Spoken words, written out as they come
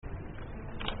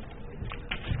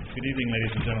Good evening,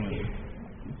 ladies and gentlemen.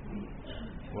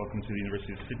 Welcome to the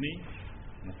University of Sydney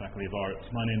and the Faculty of Arts.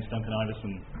 My name is Duncan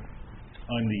Ivison.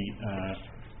 I'm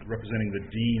representing the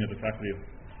Dean of the Faculty of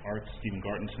Arts, Stephen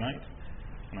Garton, tonight,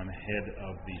 and I'm head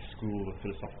of the School of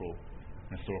Philosophical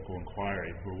and Historical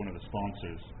Inquiry, who are one of the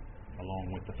sponsors,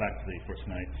 along with the faculty, for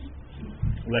tonight's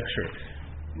lecture.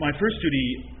 My first duty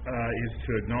is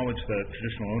to acknowledge the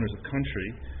traditional owners of country,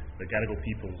 the Ghada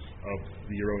peoples of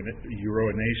the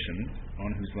Eora Nation,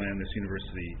 on whose land this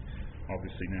university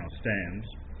obviously now stands.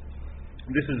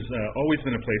 This has always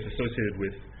been a place associated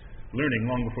with learning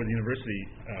long before the university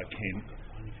came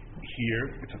here.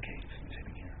 It's okay, it's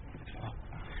sitting here.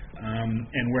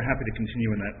 And we're happy to continue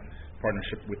in that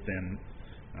partnership with them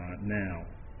now.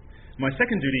 My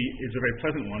second duty is a very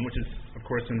pleasant one, which is, of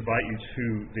course, to invite you to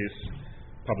this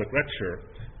public lecture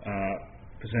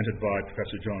presented by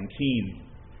Professor John Keane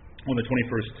on the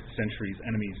 21st Century's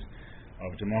Enemies of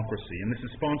Democracy. And this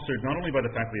is sponsored not only by the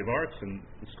Faculty of Arts and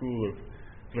the School of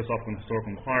Philosophical and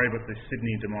Historical Inquiry, but the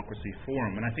Sydney Democracy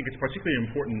Forum. And I think it's particularly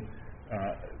important,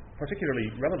 particularly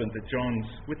relevant that John's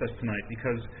with us tonight,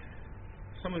 because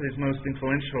some of his most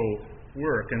influential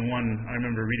work, and one I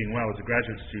remember reading well as a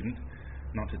graduate student,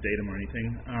 not to date him or anything,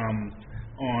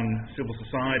 on civil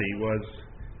society, was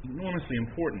enormously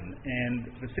important.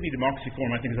 And the Sydney Democracy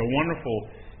Forum, I think, is a wonderful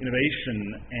innovation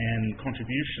and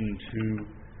contribution to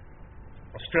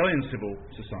Australian civil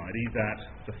society that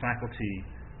the faculty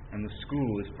and the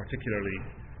school is particularly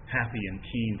happy and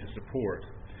keen to support.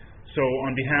 So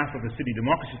on behalf of the Sydney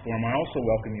Democracy Forum, I also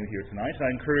welcome you here tonight. I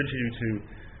encourage you to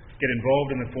get involved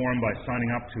in the forum by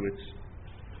signing up to its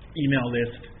email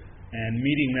list and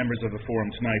meeting members of the forum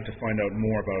tonight to find out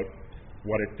more about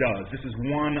what it does. This is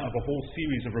one of a whole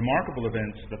series of remarkable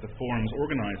events that the forum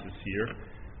organizes here,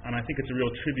 and I think it's a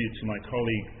real tribute to my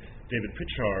colleague David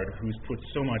Pritchard, who's put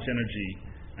so much energy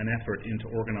and effort into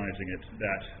organizing it,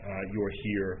 that you're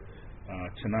here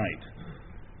tonight.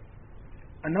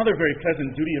 Another very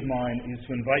pleasant duty of mine is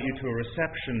to invite you to a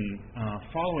reception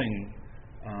following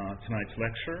tonight's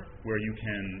lecture, where you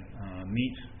can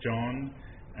meet John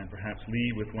and perhaps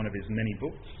leave with one of his many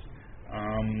books.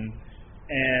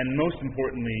 And most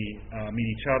importantly, meet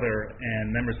each other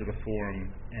and members of the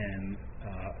forum, and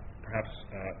perhaps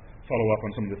follow up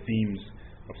on some of the themes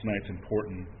of tonight's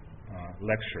important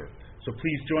lecture. So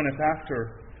please join us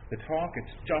after the talk.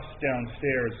 It's just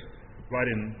downstairs, right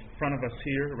in front of us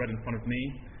here, right in front of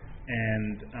me,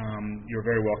 and you're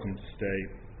very welcome to stay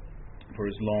for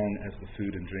as long as the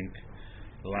food and drink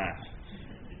lasts,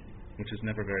 which is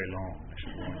never very long, I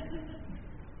should warn you.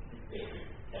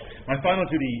 My final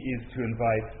duty is to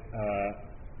invite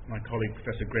my colleague,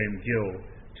 Professor Graham Gill,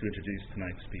 to introduce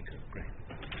tonight's speaker. Graham.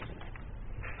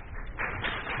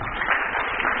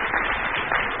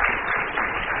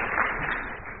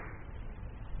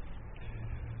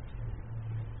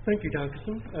 Thank you,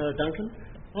 Duncan.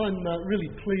 I'm really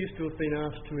pleased to have been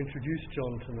asked to introduce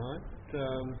John tonight.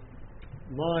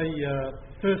 My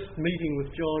first meeting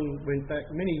with John went back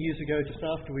many years ago, just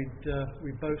after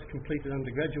we both completed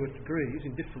undergraduate degrees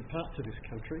in different parts of this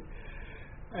country.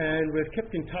 And we've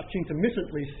kept in touch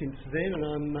intermittently since then, and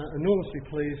I'm enormously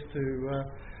pleased to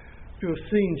have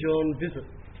seen John visit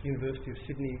the University of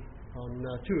Sydney on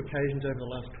 2 occasions over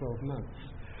the last 12 months.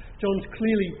 John's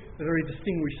clearly a very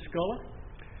distinguished scholar.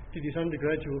 Did his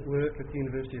undergraduate work at the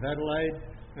University of Adelaide,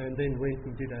 and then went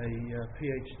and did a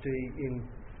PhD in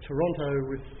Toronto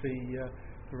with the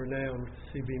renowned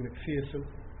C.B. Macpherson.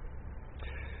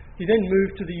 He then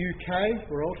moved to the UK,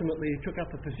 where ultimately he took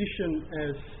up a position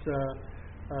as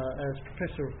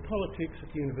Professor of Politics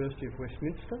at the University of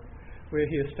Westminster, where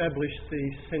he established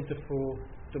the Centre for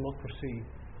Democracy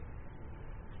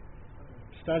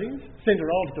Studies,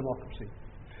 Centre of Democracy,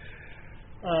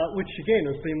 which again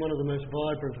has been one of the most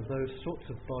vibrant of those sorts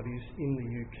of bodies in the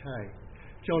UK.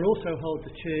 John also holds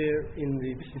a chair in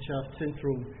the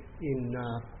Wissenschaftszentrum in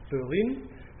Berlin.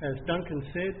 As Duncan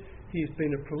said, he's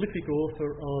been a prolific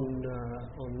author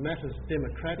on matters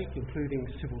democratic, including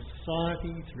civil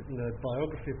society. He's written a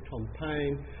biography of Tom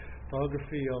Paine,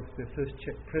 biography of the first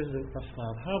Czech president,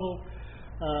 Václav Havel,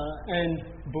 and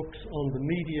books on the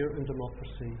media and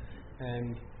democracy,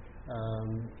 and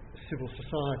civil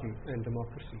society and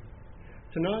democracy.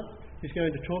 Tonight, he's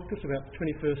going to talk to us about the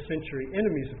 21st century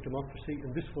enemies of democracy,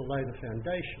 and this will lay the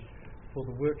foundation for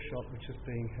the workshop which is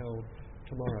being held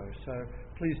tomorrow. So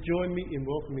please join me in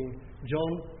welcoming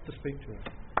John to speak to us.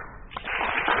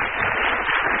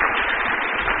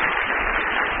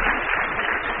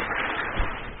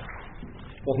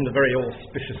 Wasn't a very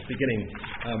auspicious beginning.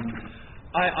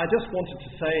 I just wanted to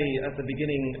say at the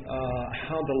beginning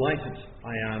how delighted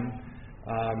I am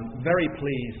Very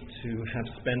pleased to have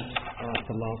spent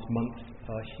the last month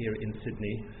here in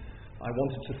Sydney. I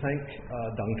wanted to thank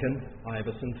Duncan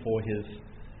Iverson for his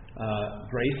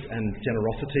grace and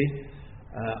generosity.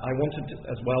 I wanted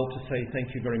as well to say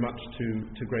thank you very much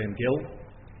to Graham Gill,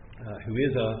 who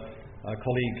is a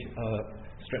colleague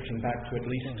stretching back to at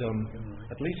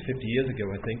least 50 years ago,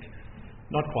 I think.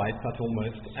 Not quite, but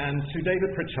almost. And to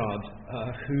David Pritchard,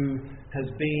 who has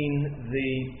been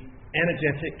the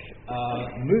energetic,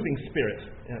 moving spirit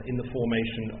in the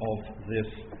formation of this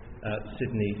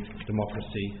Sydney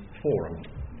Democracy Forum.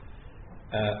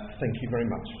 Thank you very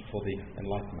much for the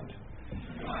enlightenment.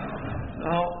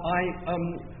 Now,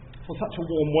 for such a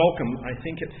warm welcome, I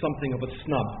think it's something of a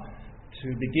snub to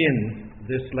begin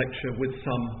this lecture with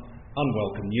some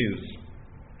unwelcome news.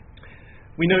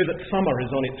 We know that summer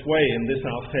is on its way in this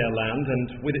our fair land,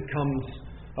 and with it comes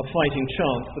a fighting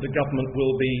chance that a government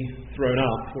will be thrown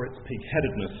out for its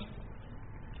pig-headedness.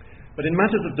 But in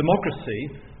matters of democracy,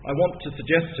 I want to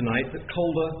suggest tonight that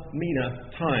colder, meaner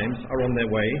times are on their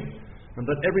way, and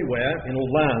that everywhere, in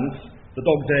all lands, the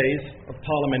dog days of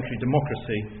parliamentary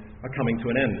democracy are coming to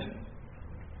an end.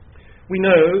 We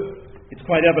know, it's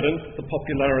quite evident, that the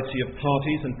popularity of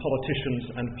parties and politicians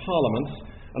and parliaments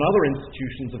and other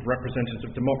institutions of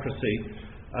representative democracy,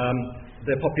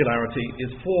 their popularity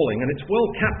is falling, and it's well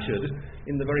captured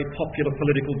in the very popular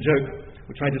political joke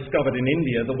which I discovered in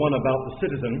India, the one about the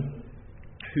citizen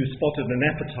who spotted an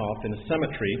epitaph in a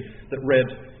cemetery that read,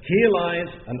 "Here lies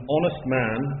an honest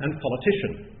man and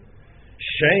politician."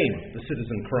 "Shame," the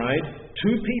citizen cried,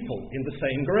 "two people in the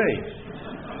same grave."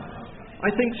 I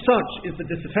think such is the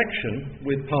disaffection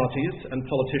with parties and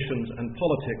politicians and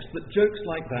politics that jokes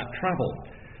like that travel,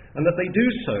 and that they do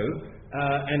so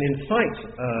and incite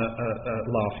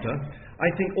laughter, I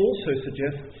think also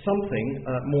suggests something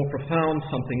more profound,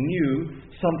 something new,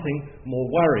 something more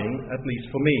worrying, at least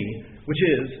for me, which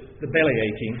is the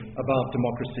bellyaching about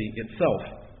democracy itself.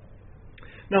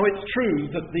 Now, it's true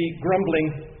that the grumbling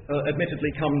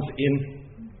admittedly comes in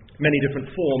many different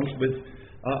forms with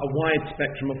a wide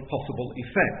spectrum of possible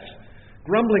effects.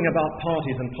 Grumbling about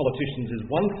parties and politicians is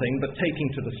one thing, but taking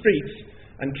to the streets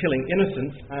and killing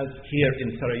innocents, as here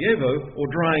in Sarajevo, or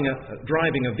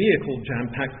driving a vehicle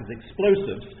jam-packed with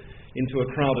explosives into a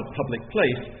crowded public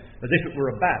place as if it were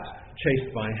a bat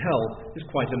chased by hell, is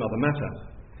quite another matter.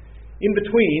 In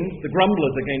between, the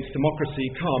grumblers against democracy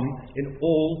come in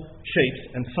all shapes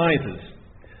and sizes.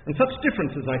 And such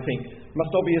differences, I think,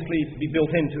 must obviously be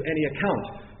built into any account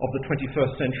of the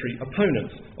 21st century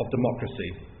opponents of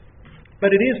democracy.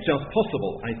 But it is just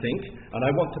possible, I think, and I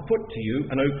want to put to you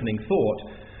an opening thought,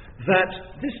 that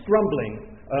this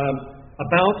grumbling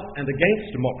about and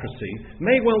against democracy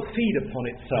may well feed upon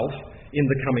itself in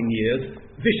the coming years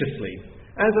viciously,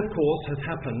 as of course has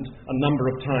happened a number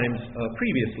of times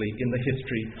previously in the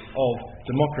history of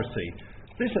democracy.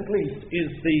 This at least is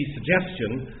the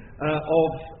suggestion of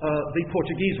the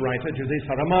Portuguese writer José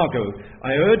Saramago.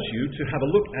 I urge you to have a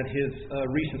look at his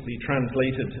recently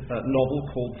translated novel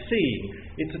called Seeing.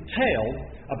 It's a tale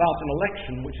about an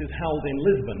election which is held in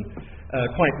Lisbon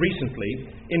quite recently,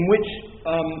 in which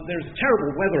there's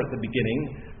terrible weather at the beginning,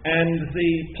 and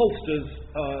the pollsters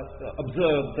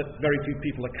observe that very few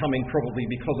people are coming, probably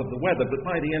because of the weather, but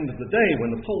by the end of the day,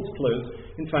 when the polls close,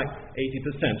 in fact,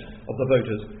 80% of the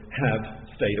voters have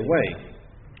stayed away.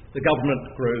 The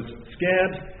government grows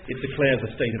scared, it declares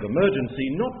a state of emergency,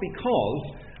 not because,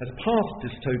 as past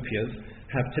dystopias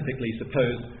have typically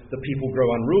supposed, the people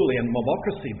grow unruly and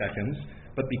mobocracy beckons,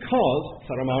 but because,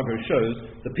 Saramago shows,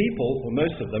 the people, or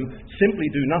most of them, simply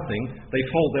do nothing, they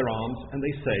fold their arms and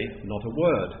they say not a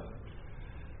word.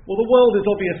 Well, the world is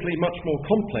obviously much more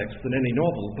complex than any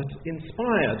novel, but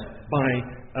inspired by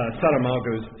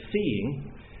Saramago's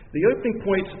Seeing, the opening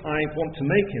point I want to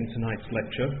make in tonight's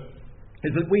lecture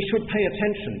is that we should pay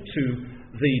attention to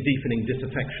the deepening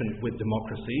disaffection with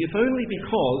democracy, if only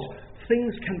because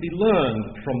things can be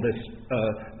learned from this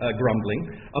grumbling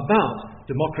about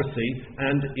democracy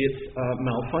and its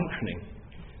malfunctioning.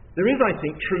 There is, I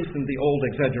think, truth in the old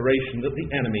exaggeration that the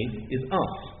enemy is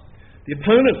us. The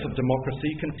opponents of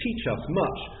democracy can teach us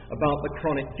much about the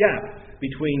chronic gap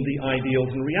between the ideals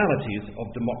and realities of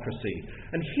democracy.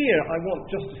 And here I want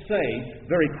just to say,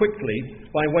 very quickly,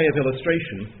 by way of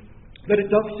illustration, that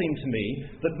it does seem to me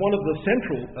that one of the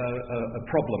central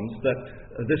problems that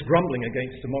this grumbling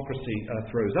against democracy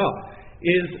throws up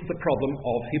is the problem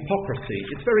of hypocrisy.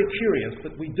 It's very curious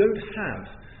that we don't have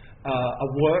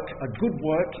a good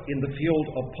work in the field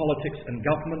of politics and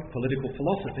government, political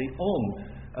philosophy on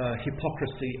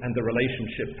hypocrisy and the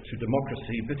relationship to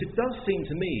democracy, but it does seem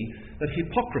to me that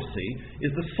hypocrisy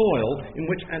is the soil in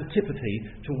which antipathy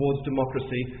towards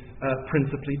democracy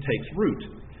principally takes root.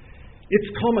 It's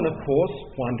common, of course,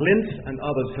 Juan Lint and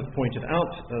others have pointed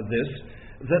out this,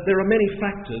 that there are many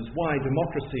factors why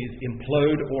democracies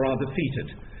implode or are defeated.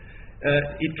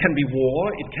 It can be war,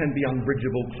 it can be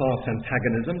unbridgeable class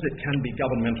antagonisms, it can be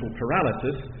governmental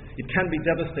paralysis, it can be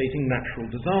devastating natural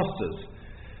disasters.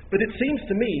 But it seems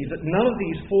to me that none of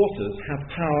these forces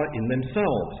have power in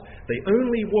themselves. They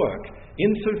only work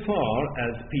insofar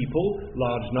as people,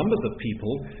 large numbers of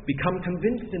people, become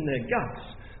convinced in their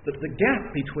guts that the gap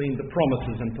between the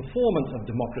promises and performance of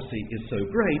democracy is so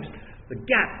great, the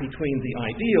gap between the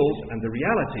ideals and the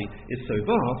reality is so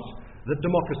vast, that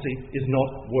democracy is not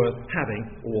worth having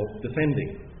or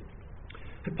defending.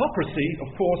 Hypocrisy, of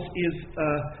course, is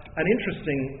an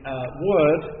interesting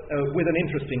word with an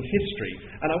interesting history,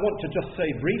 and I want to just say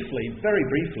briefly, very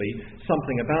briefly,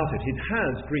 something about it. It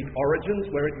has Greek origins,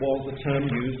 where it was a term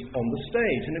used on the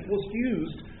stage, and it was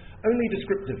used only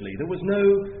descriptively. There was no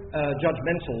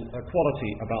judgmental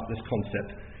quality about this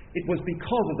concept. It was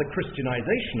because of the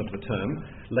Christianization of the term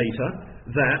later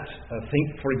that, think,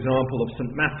 for example, of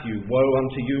St. Matthew, "Woe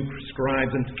unto you,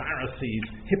 scribes and Pharisees,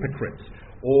 hypocrites,"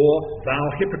 or "Thou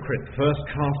hypocrite, first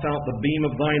cast out the beam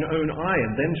of thine own eye,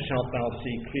 and then shalt thou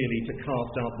see clearly to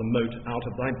cast out the mote out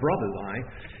of thy brother's eye."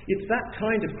 It's that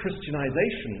kind of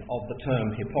Christianization of the term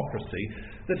hypocrisy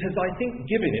that has, I think,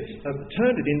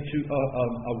 turned it into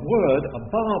a word, a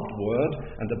barbed word,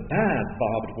 and a bad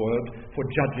barbed word for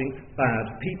judging bad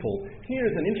people. Here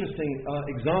is an interesting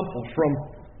example from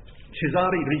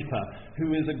Cesare Ripa,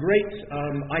 who is a great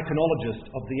iconologist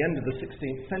of the end of the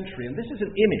 16th century, and this is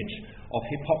an image of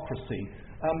hypocrisy.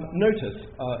 Notice,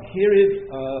 here is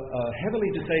a heavily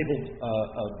disabled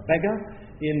beggar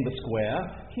in the square.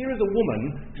 Here is a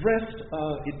woman dressed,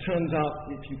 it turns out,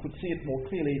 if you could see it more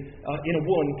clearly, in a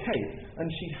woolen cape, and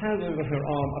she has over her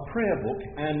arm a prayer book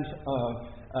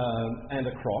and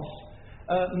a cross.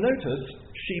 Notice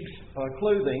sheep's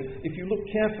clothing. If you look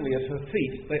carefully at her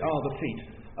feet, they are the feet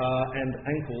and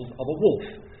ankles of a wolf.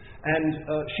 And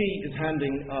she is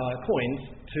handing coins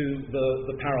to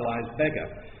the paralyzed beggar.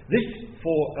 This,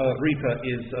 for Ripa,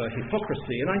 is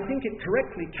hypocrisy, and I think it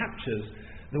correctly captures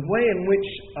the way in which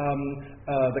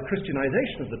the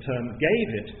Christianization of the term gave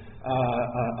it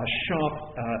a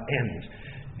sharp end.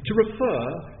 To refer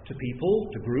to people,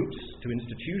 to groups, to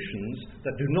institutions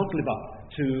that do not live up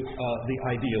to the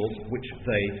ideals which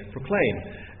they proclaim.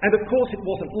 And of course, it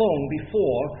wasn't long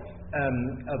before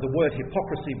the word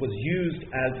hypocrisy was used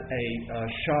as a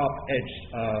sharp-edged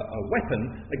weapon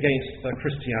against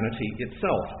Christianity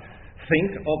itself.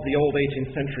 Think of the old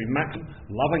 18th century maxim,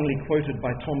 lovingly quoted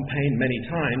by Tom Paine many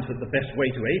times, that the best way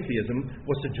to atheism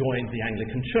was to join the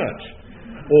Anglican Church.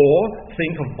 Or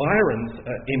think of Byron's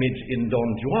image in Don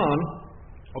Juan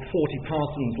of 40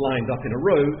 parsons lined up in a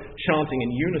row, chanting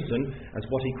in unison as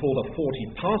what he called a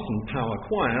 40-parson power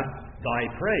choir, "Thy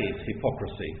praise,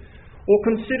 hypocrisy." Or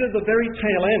consider the very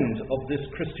tail end of this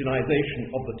Christianization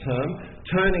of the term,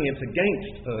 turning it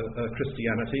against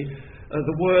Christianity,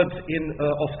 the words in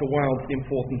Oscar Wilde's The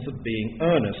Importance of Being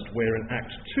Earnest, where in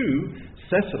Act 2,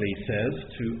 Cecily says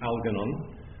to Algernon,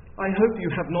 "I hope you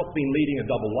have not been leading a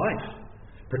double life,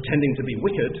 pretending to be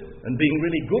wicked and being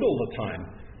really good all the time.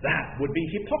 That would be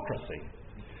hypocrisy."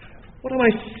 Why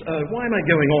am I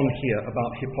going on here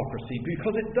about hypocrisy?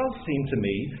 Because it does seem to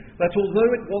me that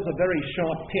although it was a very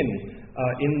sharp pin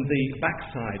in the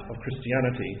backside of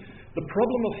Christianity, the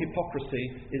problem of hypocrisy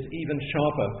is even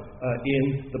sharper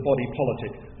in the body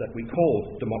politic that we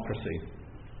call democracy.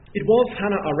 It was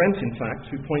Hannah Arendt, in fact,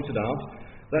 who pointed out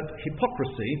that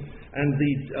hypocrisy and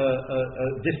the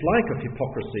dislike of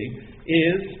hypocrisy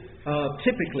is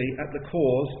typically at the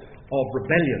cause of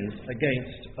rebellions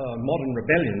against, modern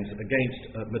rebellions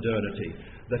against modernity.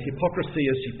 That hypocrisy,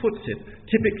 as she puts it,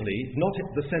 typically, not in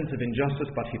the sense of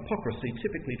injustice, but hypocrisy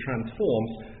typically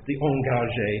transforms the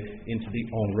engagé into the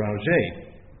enragé.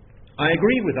 I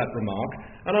agree with that remark,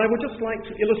 and I would just like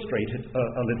to illustrate it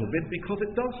a little bit, because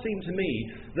it does seem to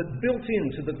me that built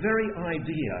into the very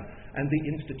idea and the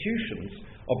institutions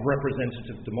of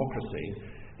representative democracy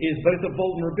is both a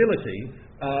vulnerability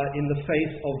in the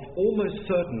face of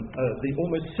the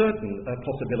almost certain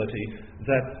possibility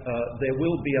that there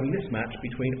will be a mismatch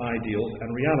between ideals and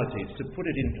realities. To put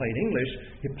it in plain English,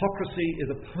 hypocrisy is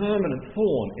a permanent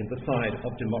thorn in the side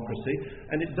of democracy,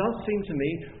 and it does seem to me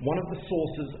one of the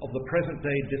sources of the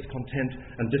present-day discontent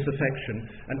and disaffection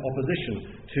and opposition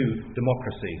to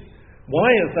democracy. Why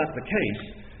is that the case?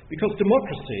 Because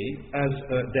democracy, as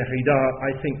Derrida,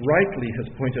 I think, rightly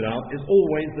has pointed out, is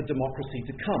always the democracy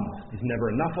to come. There's never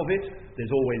enough of it,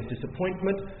 there's always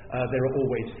disappointment, there are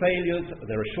always failures,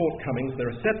 there are shortcomings,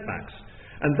 there are setbacks.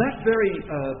 And that very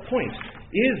point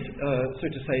is, so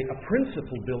to say, a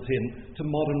principle built in to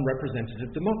modern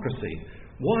representative democracy.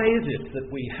 Why is it that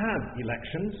we have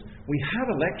elections? We have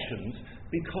elections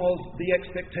because the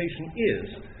expectation is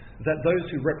that those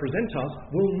who represent us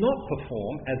will not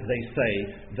perform as they say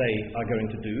they are going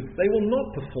to do. They will not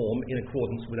perform in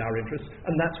accordance with our interests,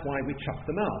 and that's why we chuck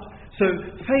them out. So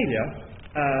failure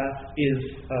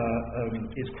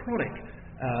is chronic.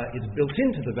 Is built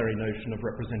into the very notion of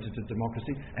representative democracy,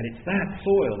 and it's that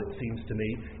soil, it seems to me,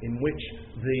 in which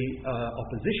the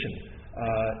opposition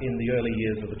in the early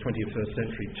years of the 21st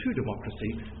century to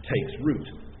democracy takes root.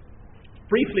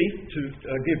 Briefly, to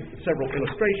give several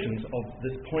illustrations of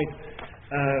this point,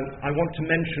 I want to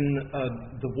mention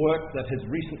the work that has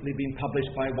recently been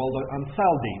published by Waldo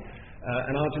Ansaldi,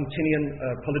 an Argentinian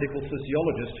political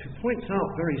sociologist who points out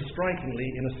very strikingly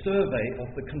in a survey of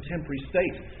the contemporary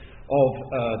state of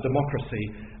democracy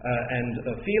and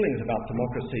feelings about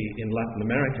democracy in Latin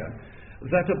America,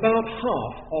 that about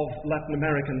half of Latin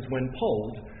Americans, when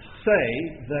polled, say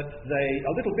that they,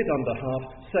 a little bit under half,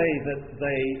 say that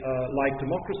they like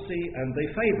democracy and they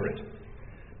favour it.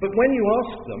 But when you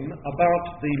ask them about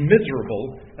the miserable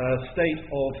state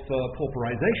of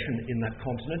pauperization in that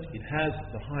continent, it has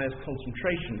the highest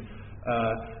concentration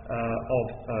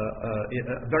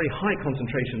very high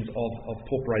concentrations of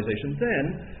pauperization, then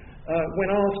when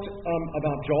asked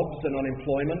about jobs and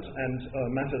unemployment and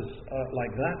matters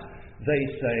like that, they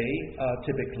say,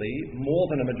 typically, more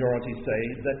than a majority say,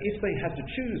 that if they had to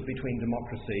choose between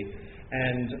democracy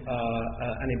and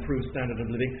an improved standard of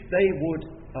living, they would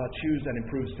choose an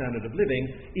improved standard of living,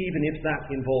 even if that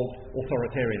involved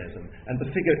authoritarianism. And the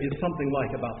figure is something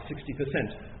like about 60%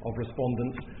 of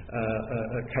respondents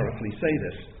currently say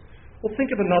this. Well,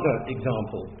 think of another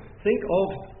example. Think of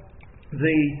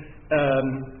the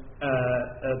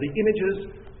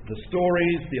images, the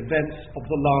stories, the events of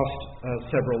the last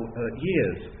several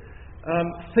years.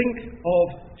 Think of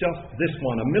just this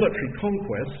one, a military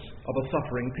conquest of a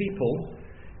suffering people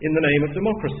in the name of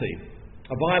democracy.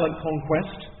 A violent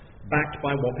conquest backed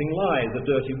by whopping lies, a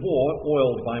dirty war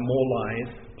oiled by more lies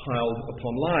piled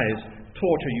upon lies,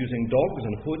 torture using dogs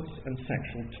and hoods and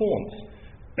sexual taunts,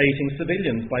 baiting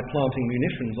civilians by planting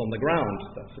munitions on the ground,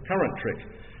 that's the current trick,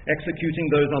 executing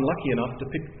those unlucky enough to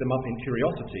pick them up in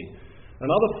curiosity, and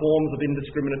other forms of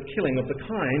indiscriminate killing of the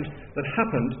kind that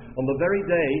happened on the very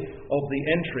day of the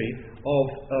entry of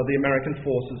the American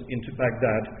forces into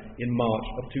Baghdad in March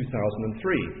of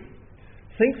 2003.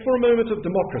 Think for a moment of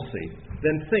democracy,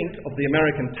 then think of the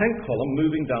American tank column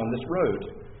moving down this road.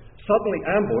 Suddenly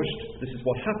ambushed, this is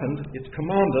what happened, its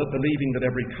commander, believing that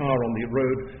every car on the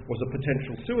road was a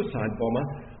potential suicide bomber,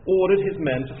 ordered his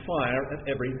men to fire at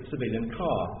every civilian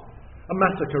car. A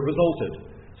massacre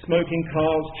resulted. Smoking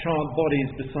cars, charred bodies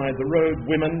beside the road,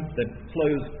 women, their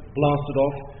clothes blasted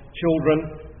off, children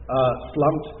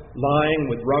slumped, lying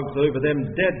with rugs over them,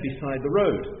 dead beside the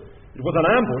road. It was an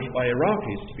ambush by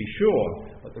Iraqis, to be sure,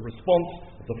 but the response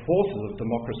of the forces of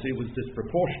democracy was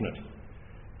disproportionate.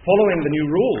 Following the new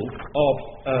rules of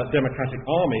democratic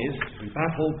armies, we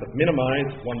battled but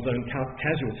minimized one's own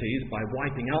casualties by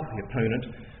wiping out the opponent.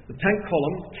 The tank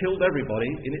column killed everybody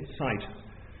in its sight.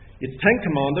 Its tank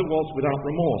commander was without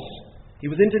remorse. He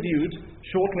was interviewed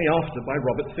shortly after by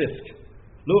Robert Fisk.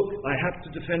 "Look, I have to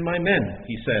defend my men,"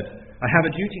 he said. "I have a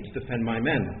duty to defend my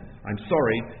men. I'm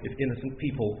sorry if innocent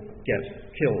people get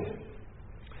killed."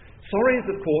 Sorry is,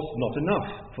 of course, not enough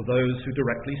for those who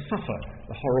directly suffer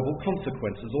the horrible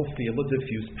consequences or feel the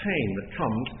diffuse pain that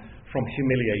comes from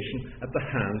humiliation at the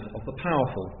hands of the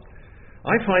powerful.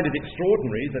 I find it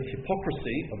extraordinary that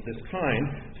hypocrisy of this kind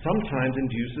sometimes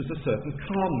induces a certain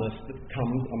calmness that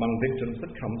comes among victims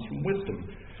that comes from wisdom,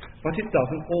 but it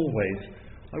doesn't always.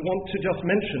 I want to just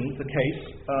mention the case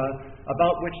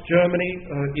about which Germany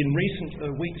in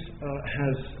recent weeks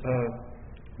has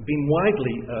been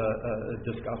widely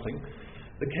discussing,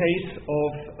 the case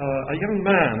of a young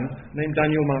man named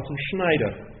Daniel Martin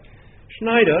Schneider.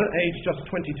 Schneider, aged just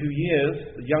 22 years,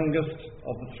 is the youngest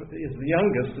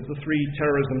of the three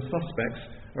terrorism suspects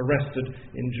arrested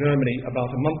in Germany about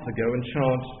a month ago and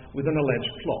charged with an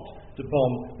alleged plot to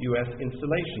bomb US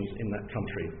installations in that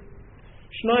country.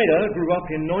 Schneider grew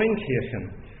up in Neunkirchen,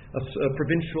 a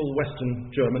provincial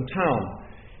western German town.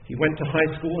 He went to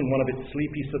high school in one of its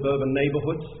sleepy suburban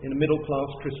neighborhoods in a middle-class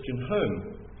Christian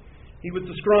home. He was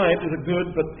described as a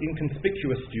good but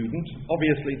inconspicuous student,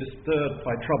 obviously disturbed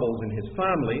by troubles in his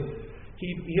family.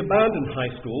 He abandoned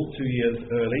high school 2 years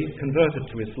early, converted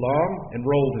to Islam,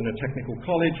 enrolled in a technical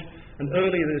college, and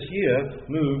earlier this year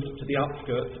moved to the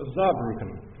outskirts of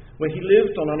Saarbrücken, where he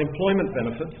lived on unemployment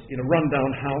benefits in a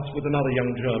rundown house with another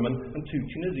young German and 2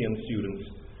 Tunisian students.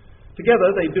 Together,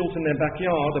 they built in their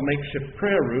backyard a makeshift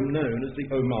prayer room known as the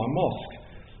Omar Mosque.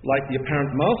 Like the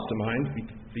apparent mastermind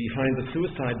behind the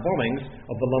suicide bombings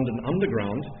of the London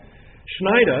Underground,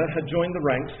 Schneider had joined the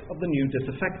ranks of the new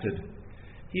disaffected.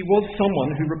 He was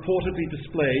someone who reportedly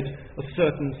displayed a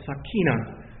certain sakina,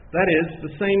 that is,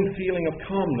 the same feeling of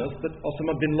calmness that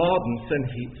Osama bin Laden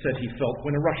said he felt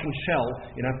when a Russian shell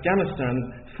in Afghanistan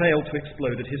failed to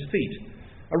explode at his feet.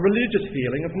 A religious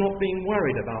feeling of not being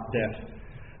worried about death.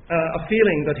 A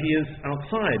feeling that he is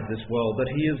outside this world,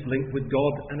 that he is linked with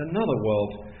God and another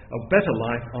world, a better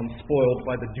life unspoiled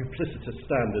by the duplicitous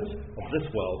standards of this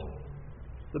world.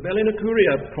 The Berliner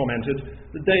Kurier commented,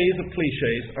 "The days of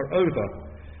clichés are over.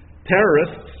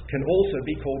 Terrorists can also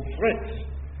be called threats."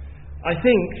 I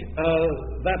think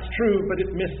that's true, but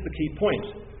it missed the key point,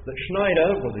 that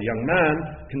Schneider was a young man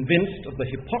convinced of the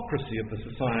hypocrisy of the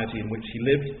society in which he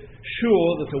lived,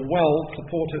 sure that a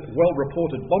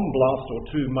well-reported bomb blast or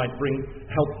two might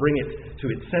help bring it to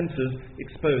its senses,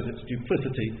 expose its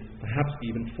duplicity, perhaps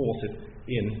even force it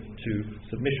into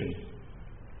submission.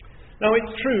 Now,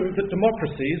 it's true that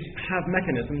democracies have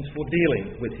mechanisms for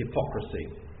dealing with hypocrisy,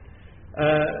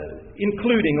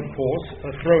 including, of course,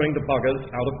 throwing the buggers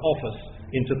out of office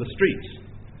into the streets.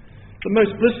 The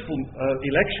most blissful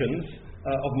elections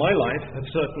of my life have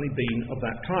certainly been of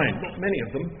that kind. Not many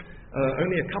of them,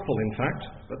 only a couple in fact,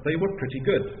 but they were pretty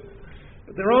good.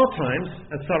 But there are times,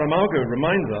 as Saramago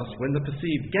reminds us, when the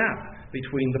perceived gap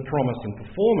between the promise and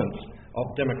performance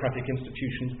of democratic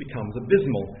institutions becomes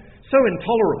abysmal, so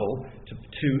intolerable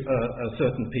to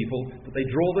certain people that they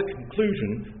draw the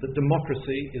conclusion that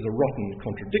democracy is a rotten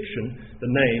contradiction, the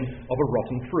name of a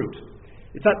rotten fruit.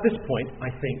 It's at this point, I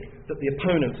think, that the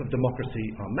opponents of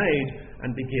democracy are made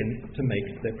and begin to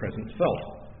make their presence felt.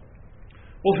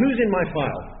 Well, who's in my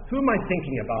file? Who am I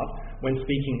thinking about when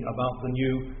speaking about the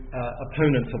new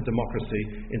opponents of democracy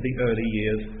in the early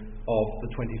years of the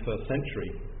 21st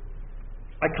century?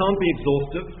 I can't be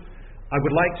exhaustive. I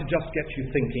would like to just get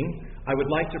you thinking. I would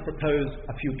like to propose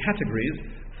a few categories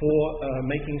for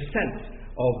making sense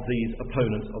of these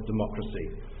opponents of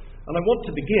democracy. And I want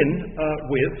to begin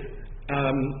with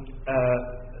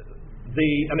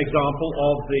an example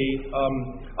of the,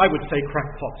 I would say,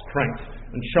 crackpots, cranks,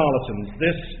 and charlatans.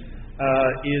 This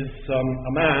is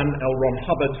a man, L. Ron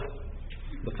Hubbard,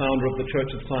 the founder of the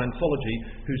Church of Scientology,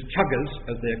 whose chuggers,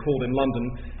 as they're called in London,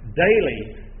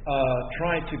 daily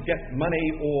try to get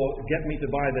money or get me to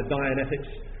buy the Dianetics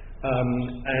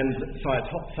and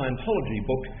Scientology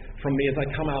book from me as I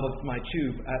come out of my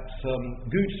tube at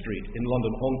Goode Street in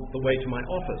London on the way to my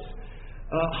office.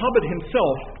 Hubbard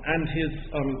himself and his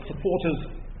supporters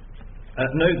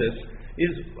know this,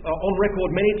 is on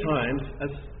record many times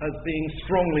as being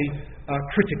strongly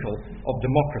critical of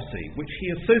democracy, which he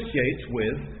associates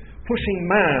with pushing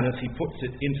man, as he puts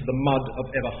it, into the mud of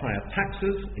ever higher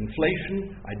taxes,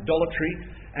 inflation, idolatry,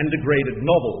 and degraded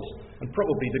novels, and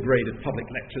probably degraded public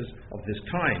lectures of this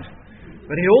kind.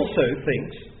 But he also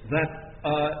thinks that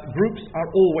groups are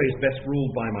always best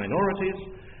ruled by minorities,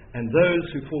 and those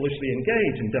who foolishly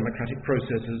engage in democratic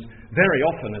processes very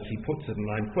often, as he puts it, and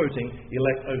I'm quoting,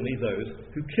 elect only those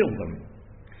who kill them.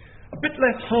 A bit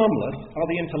less harmless are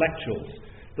the intellectuals,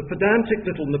 the pedantic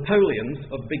little Napoleons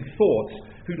of big thoughts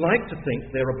who like to think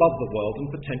they're above the world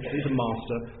and potentially the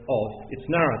master of its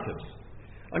narratives.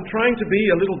 I'm trying to be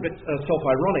a little bit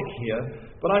self-ironic here,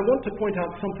 but I want to point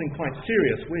out something quite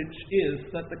serious, which is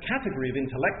that the category of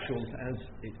intellectuals, as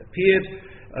it appeared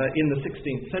in the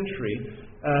 16th century,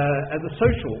 as a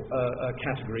social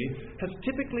category, has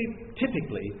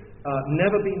typically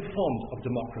never been fond of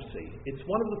democracy. It's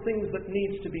one of the things that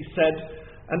needs to be said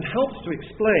and helps to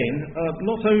explain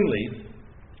not only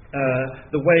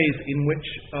the ways in which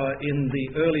in the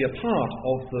earlier part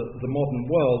of the modern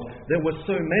world there were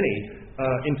so many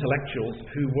intellectuals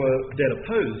who were dead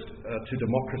opposed to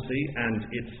democracy and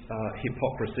its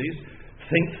hypocrisies.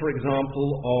 Think, for example,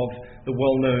 of the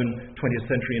well-known 20th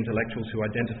century intellectuals who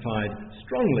identified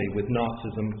strongly with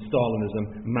Nazism, Stalinism,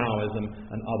 Maoism,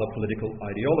 and other political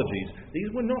ideologies.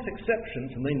 These were not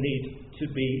exceptions, and they need to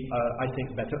be, I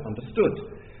think, better understood.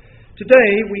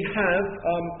 Today we have,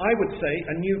 I would say,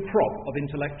 a new crop of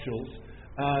intellectuals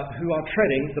who are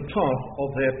treading the path of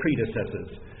their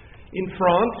predecessors. In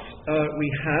France, we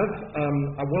have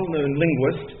a well-known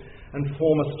linguist and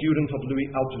former student of Louis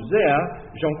Althusser,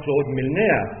 Jean-Claude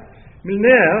Milner,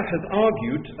 Milner has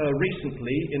argued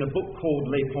recently in a book called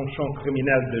Les penchants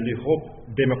criminels de l'Europe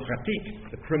démocratique,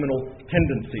 the criminal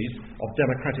tendencies of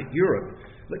democratic Europe,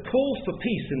 that calls for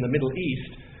peace in the Middle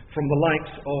East from the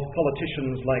likes of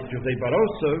politicians like José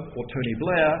Barroso or Tony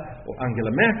Blair or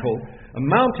Angela Merkel,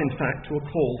 amount in fact to a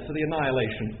call for the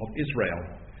annihilation of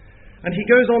Israel. And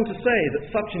he goes on to say that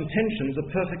such intentions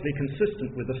are perfectly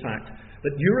consistent with the fact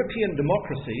that European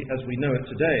democracy, as we know it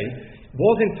today,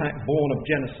 was in fact born of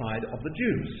genocide of the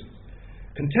Jews.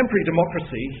 Contemporary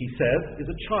democracy, he says, is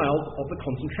a child of the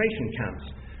concentration camps,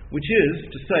 which is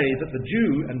to say that the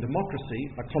Jew and democracy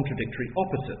are contradictory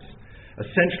opposites,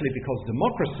 essentially because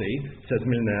democracy, says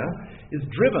Milner, is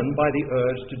driven by the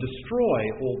urge to destroy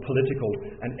all political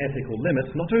and ethical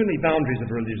limits, not only boundaries of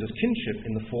religious kinship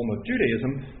in the form of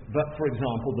Judaism, but, for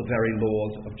example, the very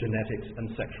laws of genetics and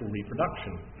sexual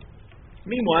reproduction.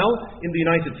 Meanwhile, in the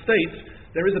United States,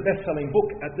 there is a best-selling book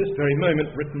at this very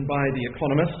moment written by the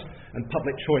economist and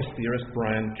public choice theorist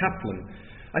Bryan Caplan.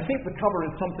 I think the cover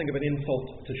is something of an insult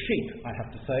to sheep, I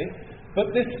have to say, but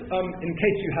this, in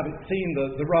case you haven't seen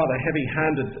the rather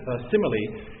heavy-handed simile,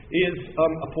 is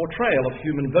a portrayal of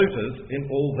human voters in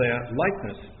all their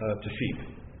likeness to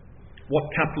sheep. What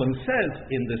Caplan says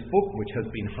in this book, which has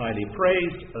been highly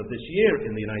praised this year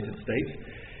in the United States,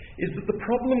 is that the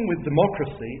problem with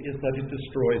democracy is that it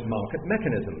destroys market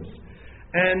mechanisms.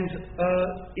 And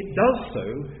it does so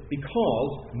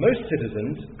because most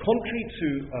citizens, contrary to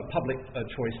public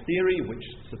choice theory, which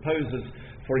supposes,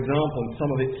 for example, in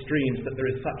some of its streams that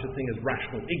there is such a thing as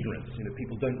rational ignorance.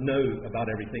 People don't know about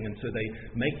everything, and so they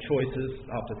make choices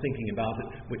after thinking about it,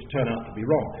 which turn out to be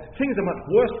wrong. Things are much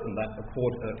worse than that,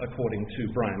 according to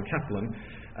Bryan Caplan.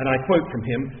 And I quote from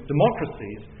him,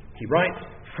 "Democracies," he writes,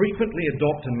 "frequently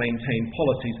adopt and maintain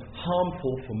policies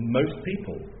harmful for most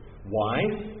people.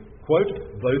 Why? Quote,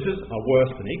 voters are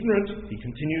worse than ignorant," he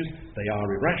continues, "they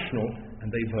are irrational,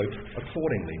 and they vote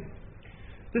accordingly."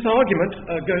 This argument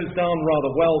goes down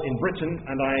rather well in Britain,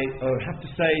 and I have to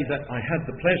say that I had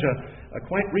the pleasure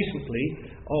quite recently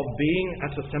of being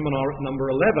at a seminar at number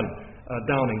 11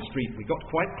 Downing Street. We got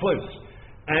quite close.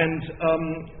 And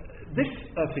this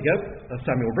figure,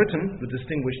 Samuel Britton, the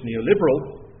distinguished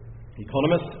neoliberal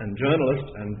economist and journalist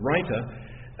and writer,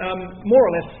 more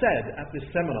or less said at this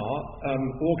seminar,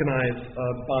 organized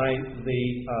by the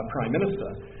Prime Minister,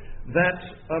 that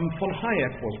von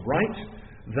Hayek was right,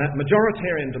 that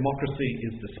majoritarian democracy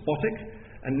is despotic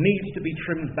and needs to be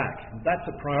trimmed back. That's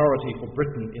a priority for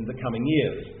Britain in the coming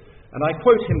years. And I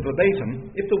quote him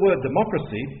verbatim, "If the word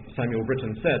democracy," Samuel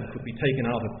Britton said, "could be taken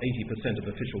out of 80% of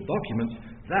official documents,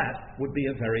 that would be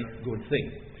a very good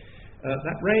thing."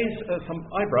 That raised some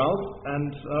eyebrows,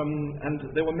 and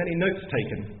there were many notes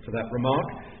taken for that remark.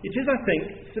 It is, I think,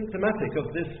 symptomatic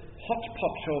of this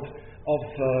hodgepodge of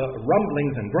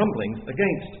rumblings and grumblings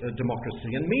against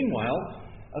democracy. And meanwhile,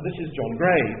 this is John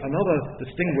Gray, another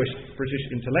distinguished British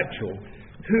intellectual,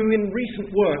 who in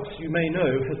recent works, you may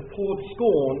know, has poured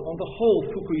scorn on the whole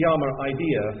Fukuyama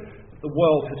idea that the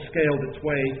world has scaled its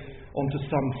way onto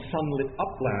some sunlit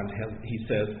upland, he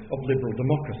says, of liberal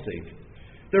democracy.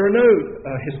 There are no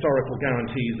historical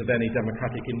guarantees of any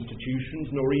democratic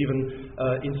institutions, nor even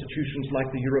institutions like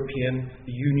the European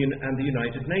Union and the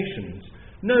United Nations.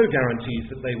 No guarantees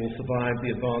that they will survive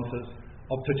the advances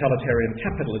of totalitarian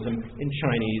capitalism in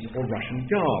Chinese or Russian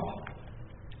garb.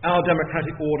 Our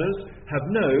democratic orders have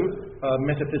no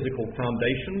metaphysical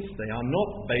foundations. They are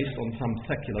not based on some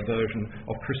secular version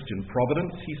of Christian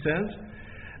providence, he says.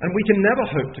 And we can never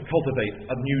hope to cultivate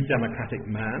a new democratic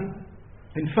man.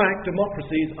 In fact,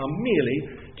 democracies are merely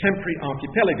temporary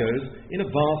archipelagos in a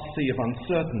vast sea of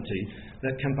uncertainty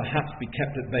that can perhaps be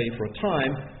kept at bay for a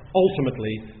time,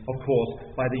 ultimately, of course,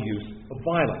 by the use of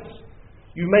violence.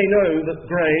 You may know that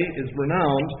Gray is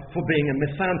renowned for being a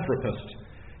misanthropist.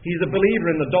 He's a believer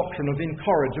in the doctrine of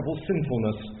incorrigible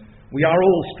sinfulness. We are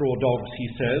all straw dogs, he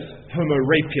says, homo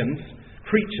sapiens,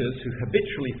 creatures who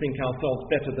habitually think ourselves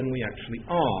better than we actually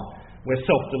are. We're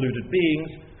self-deluded beings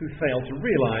who fail to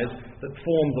realize that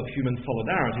forms of human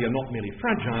solidarity are not merely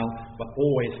fragile, but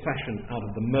always fashioned out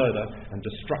of the murder and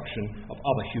destruction of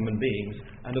other human beings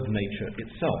and of nature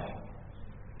itself.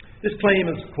 This claim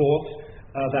is, of course,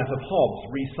 that of Hobbes,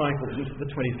 recycled into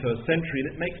the 21st century,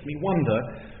 and it makes me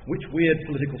wonder which weird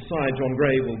political side John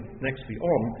Gray will next be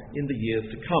on in the years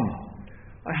to come.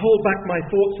 I hold back my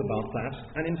thoughts about that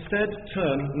and instead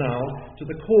turn now to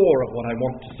the core of what I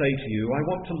want to say to you. I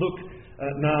want to look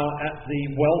now at the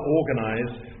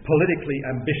well-organized, politically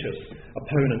ambitious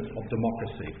opponents of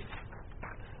democracy.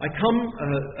 I come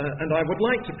and I would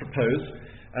like to propose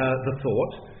the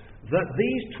thought that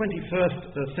these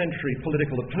 21st century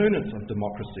political opponents of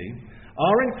democracy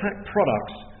are in fact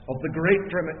products of the great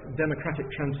democratic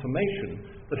transformation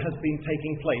that has been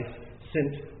taking place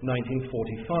since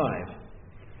 1945.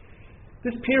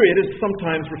 This period is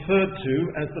sometimes referred to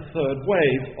as the third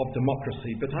wave of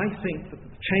democracy, but I think that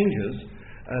the changes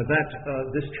that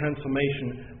this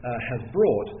transformation has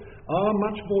brought are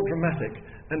much more dramatic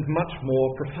and much more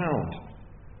profound.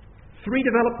 Three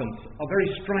developments are very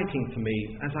striking to me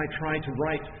as I try to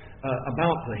write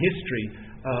about the history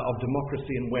of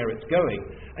democracy and where it's going,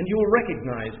 and you will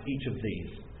recognize each of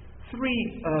these. Three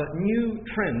new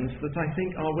trends that I think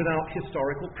are without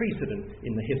historical precedent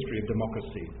in the history of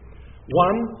democracy.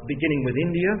 One, beginning with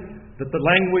India, that the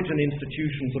language and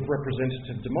institutions of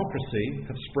representative democracy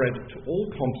have spread to all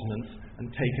continents and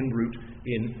taken root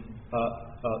in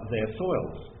their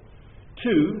soils.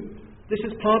 Two, this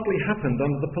has partly happened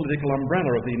under the political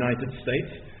umbrella of the United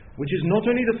States, which is not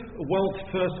only the world's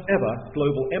first ever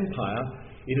global empire,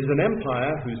 it is an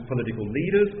empire whose political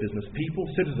leaders, business people,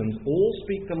 citizens all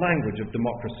speak the language of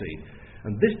democracy.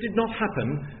 And this did not happen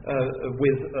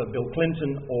with Bill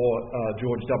Clinton or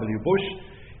George W. Bush.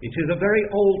 It is a very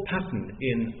old pattern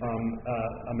in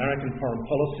American foreign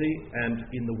policy and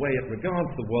in the way it regards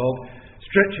the world,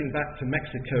 stretching back to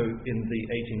Mexico in the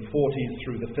 1840s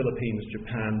through the Philippines,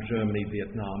 Japan, Germany,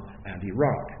 Vietnam, and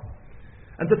Iraq.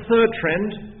 And the third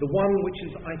trend, the one which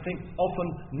is, I think, often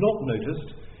not noticed,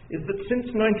 is that since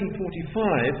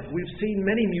 1945 we've seen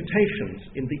many mutations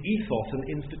in the ethos and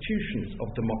institutions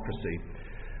of democracy,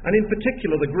 and in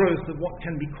particular the growth of what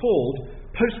can be called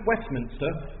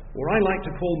post-Westminster, or I like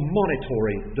to call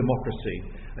monitory democracy.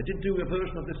 I did do a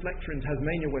version of this lecture in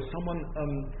Tasmania where someone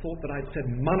thought that I'd said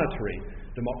monetary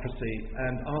democracy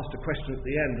and asked a question at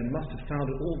the end and must have found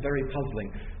it all very puzzling.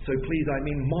 So please, I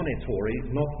mean monitory,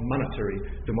 not monetary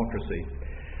democracy.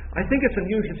 I think it's a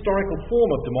new historical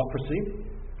form of democracy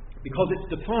because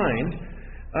it's defined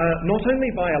not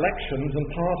only by elections and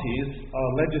parties,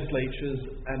 legislatures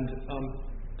and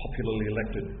popularly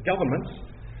elected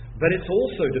governments, but it's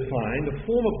also defined, a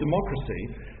form of democracy,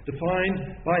 defined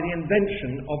by the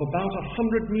invention of about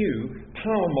 100 new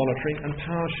power monitoring and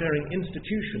power sharing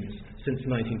institutions since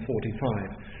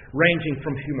 1945, ranging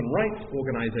from human rights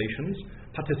organizations,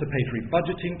 participatory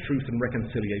budgeting, truth and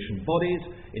reconciliation bodies,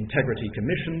 integrity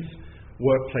commissions,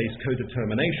 workplace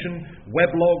co-determination,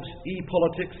 weblogs,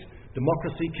 e-politics,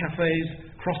 democracy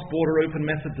cafes, cross-border open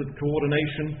methods of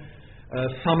coordination,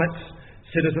 summits,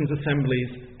 citizens' assemblies,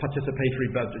 participatory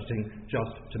budgeting,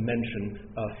 just to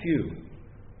mention a few.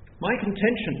 My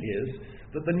contention is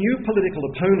that the new political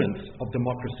opponents of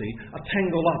democracy are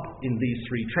tangled up in these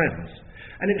three trends.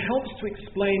 And it helps to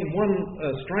explain one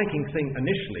striking thing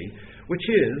initially, which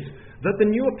is that the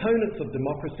new opponents of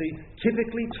democracy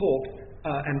typically talk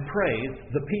and praise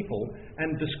the people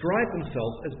and describe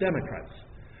themselves as Democrats.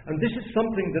 And this is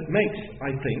something that makes,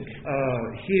 I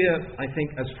think,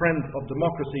 as friends of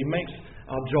democracy, makes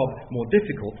our job more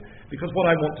difficult, because what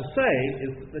I want to say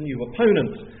is that the new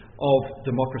opponents of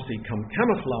democracy come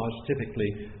camouflaged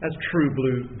typically as true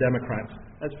blue Democrats,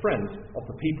 as friends of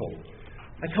the people.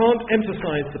 I can't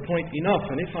emphasize the point enough,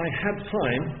 and if I had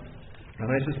time, and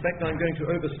I suspect I'm going to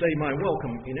overstay my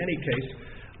welcome in any case,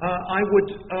 I would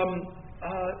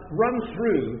run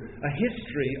through a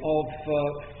history of,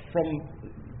 from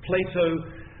Plato,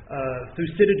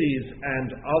 Thucydides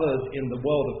and others in the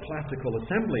world of classical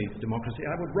assembly democracy.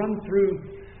 I would run through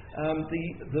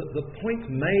the point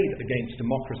made against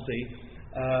democracy,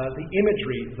 the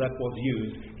imagery that was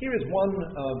used. Here is one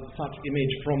such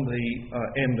image from the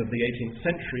end of the 18th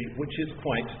century, which is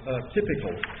quite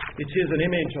typical. It is an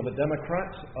image of a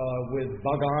Democrat with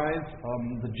bug eyes,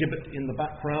 the gibbet in the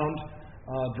background,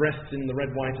 dressed in the red,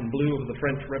 white and blue of the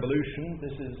French Revolution.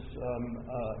 This is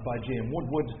by G.M.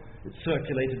 Woodward. It's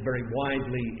circulated very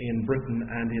widely in Britain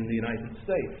and in the United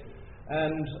States.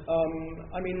 And,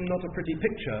 not a pretty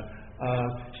picture.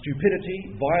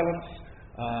 Stupidity, violence,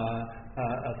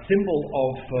 a symbol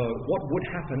of what would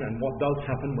happen and what does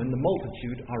happen when the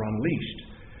multitude are unleashed.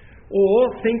 Or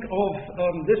think of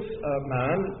this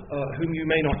man, whom you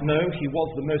may not know. He was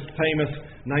the most famous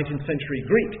 19th century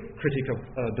Greek critic of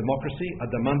democracy,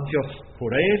 Adamantios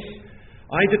Koreis.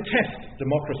 I detest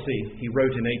democracy, he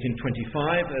wrote in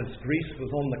 1825, as Greece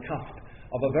was on the cusp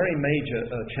of a very major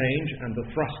change and the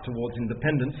thrust towards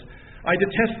independence. I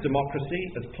detest democracy,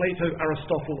 as Plato,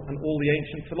 Aristotle, and all the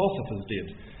ancient philosophers did.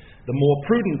 The more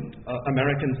prudent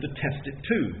Americans detest it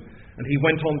too. And he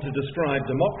went on to describe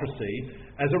democracy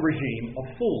as a regime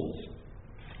of fools.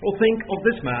 Or think of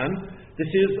this man.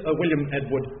 This is William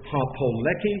Edward Harpole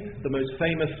Lecky, the most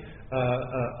famous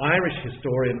Irish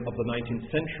historian of the 19th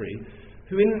century,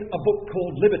 who in a book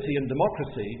called Liberty and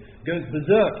Democracy goes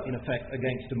berserk, in effect,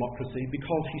 against democracy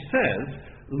because he says,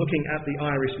 looking at the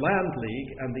Irish Land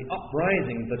League and the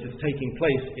uprising that is taking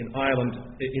place in Ireland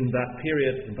in that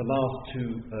period, in the last two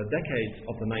decades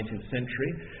of the 19th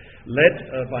century, led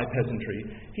by peasantry,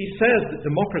 he says that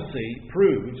democracy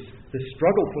proves, the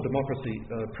struggle for democracy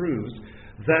proves,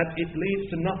 that it leads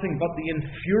to nothing but the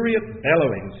infuriate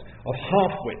bellowings of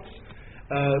half-wits,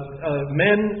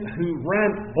 men who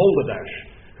rant balderdash,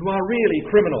 who are really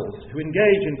criminals, who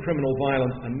engage in criminal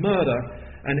violence and murder,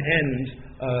 and end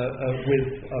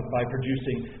by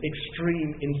producing extreme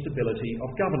instability of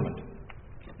government.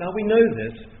 Now we know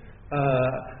this.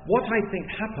 What I think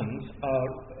happens,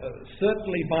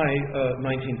 certainly by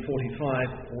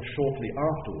 1945 or shortly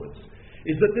afterwards,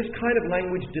 is that this kind of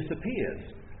language disappears.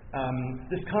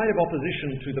 This kind of opposition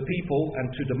to the people and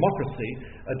to democracy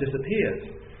disappears.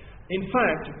 In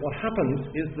fact, what happens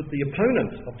is that the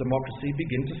opponents of democracy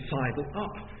begin to sidle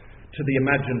up to the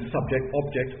imagined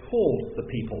subject-object called the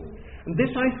people. And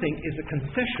this, I think, is a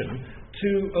concession to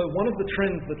one of the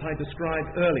trends that I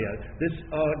described earlier, this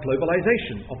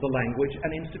globalization of the language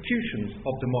and institutions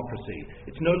of democracy.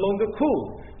 It's no longer cool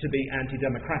to be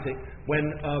anti-democratic when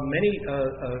many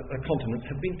continents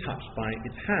have been touched by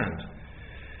its hand.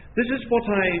 This is what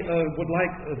I would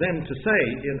like then to say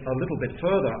in a little bit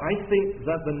further. I think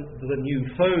that the new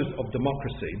foes of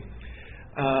democracy,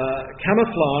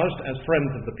 camouflaged as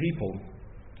friends of the people,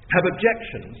 have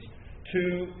objections to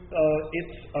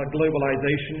its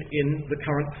globalization in the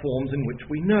current forms in which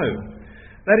we know.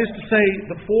 That is to say,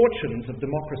 the fortunes of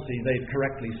democracy, they've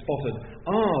correctly spotted,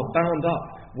 are bound up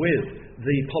with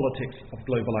the politics of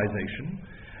globalization.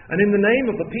 And in the name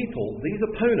of the people, these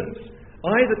opponents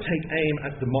either take aim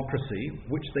at democracy,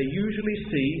 which they usually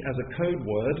see as a code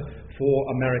word for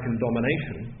American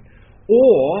domination,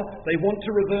 or they want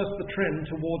to reverse the trend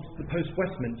towards the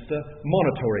post-Westminster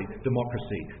monitory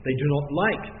democracy. They do not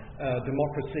like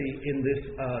democracy in this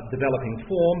developing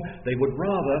form. They would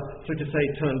rather, so to say,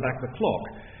 turn back the clock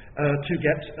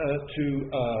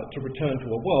to return to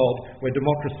a world where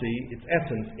democracy, its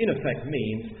essence, in effect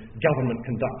means government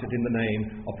conducted in the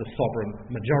name of the sovereign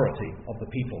majority of the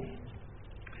people.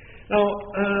 Now,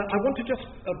 I want to just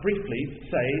briefly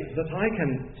say that I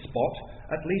can spot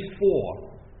at least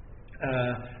four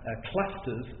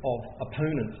clusters of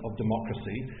opponents of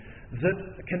democracy that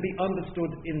can be understood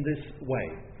in this way.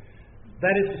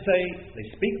 That is to say, they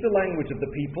speak the language of the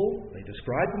people, they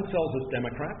describe themselves as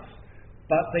Democrats,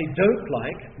 but they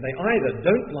either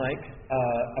don't like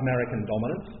American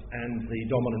dominance and the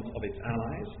dominance of its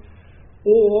allies,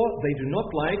 or they do not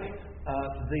like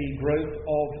the growth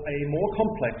of a more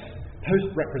complex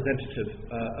post-representative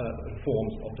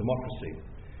forms of democracy.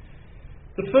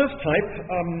 The first type,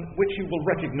 which you will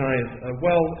recognize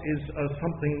well, is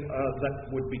something that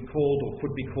would be called or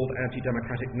could be called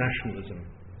anti-democratic nationalism.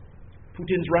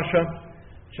 Putin's Russia,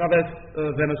 Chavez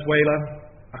Venezuela,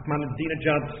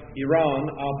 Ahmadinejad's Iran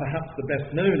are perhaps the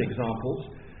best-known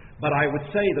examples, but I would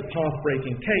say the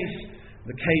path-breaking case,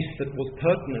 the case that was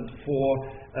pertinent for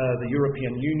the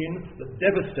European Union, that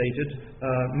devastated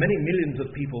many millions of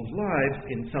people's lives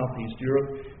in Southeast Europe,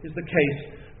 is the case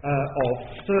of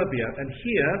Serbia. And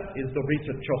here is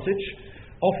Dobrica Ćosić,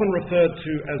 often referred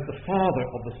to as the father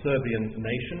of the Serbian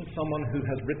nation, someone who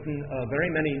has written very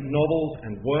many novels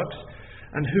and works,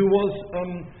 and who was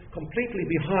completely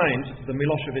behind the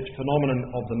Milosevic phenomenon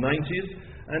of the 90s,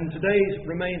 and today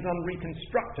remains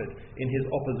unreconstructed in his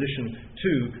opposition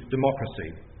to democracy.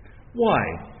 Why?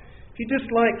 He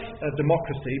dislikes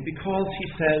democracy because he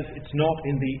says it's not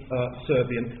in the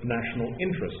Serbian national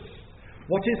interests.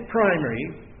 What is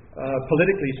primary,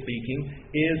 politically speaking,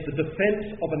 is the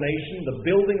defense of a nation, the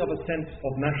building of a sense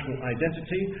of national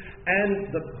identity,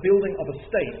 and the building of a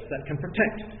state that can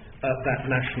protect that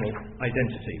national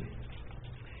identity.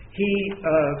 He,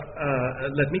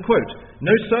 let me quote,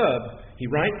 "No Serb," he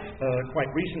writes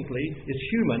quite recently, "is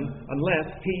human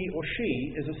unless he or she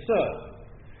is a Serb."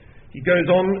 He goes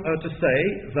on to say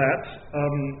that,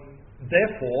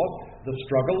 therefore, the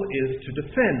struggle is to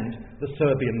defend the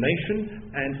Serbian nation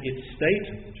and its state,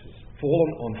 which has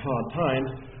fallen on hard times,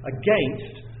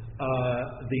 against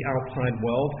the outside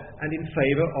world and in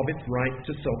favor of its right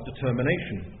to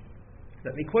self-determination.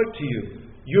 Let me quote to you,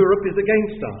 "Europe is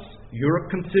against us.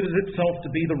 Europe considers itself to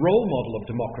be the role model of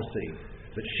democracy,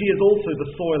 but she is also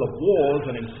the soil of wars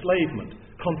and enslavement,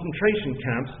 concentration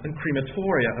camps and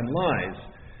crematoria and lies.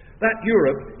 That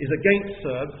Europe is against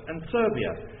Serbs and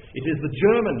Serbia. It is the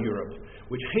German Europe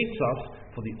which hates us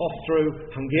for the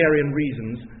Austro-Hungarian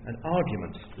reasons and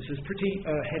arguments. This is pretty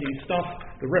heady stuff.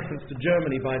 The reference to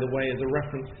Germany, by the way, is a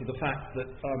reference to the fact that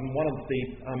one of the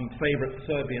favourite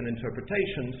Serbian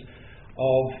interpretations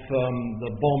of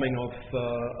the bombing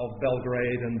of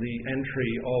Belgrade and the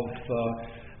entry of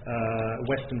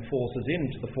Western forces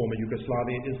into the former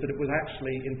Yugoslavia is that it was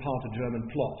actually in part a German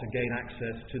plot to gain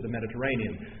access to the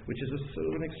Mediterranean, which is a sort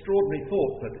of an extraordinary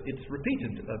thought, but it's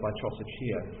repeated by Čosić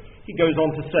here. He goes on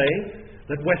to say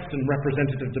that Western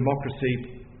representative democracy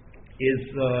is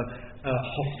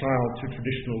hostile to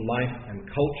traditional life and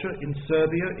culture in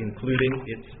Serbia, including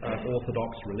its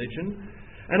Orthodox religion,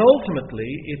 and ultimately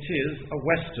it is a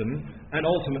Western and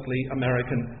ultimately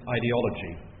American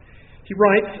ideology. He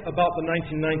writes about the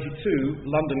 1992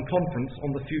 London Conference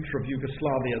on the future of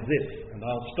Yugoslavia this, and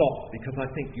I'll stop because I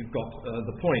think you've got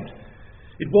the point.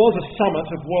 It was a summit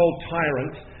of world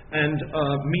tyrants and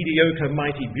mediocre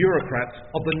mighty bureaucrats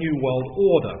of the New World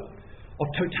Order, of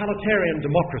totalitarian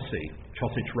democracy,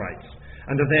 Čosić writes,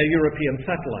 and of their European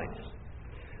satellites.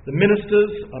 The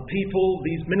ministers are people,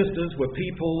 these ministers were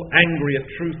people angry at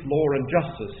truth, law and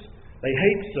justice. They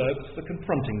hate Serbs for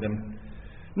confronting them.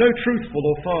 No truthful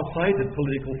or far-sighted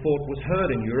political thought was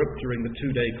heard in Europe during the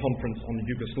two-day conference on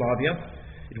Yugoslavia.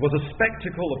 It was a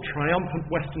spectacle of triumphant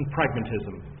Western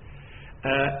pragmatism.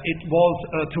 It was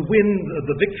to win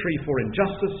the victory for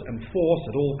injustice and force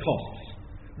at all costs.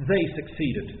 They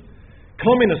succeeded.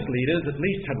 Communist leaders at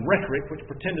least had rhetoric which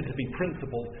pretended to be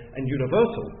principled and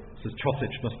universal, says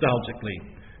Čosić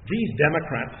nostalgically. These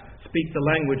Democrats speak the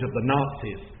language of the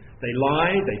Nazis. They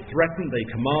lie, they threaten, they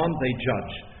command, they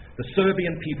judge. The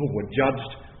Serbian people were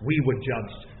judged, we were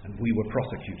judged, and we were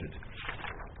prosecuted.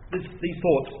 These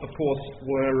thoughts, of course,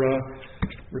 were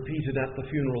repeated at the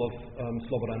funeral of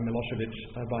Slobodan Milosevic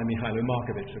by Mihailo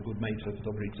Markovic, a good mate of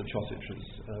Dobrica Čosić's,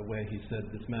 where he said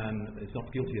this man is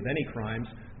not guilty of any crimes.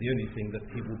 The only thing that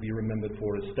he will be remembered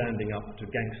for is standing up to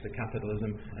gangster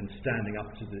capitalism and standing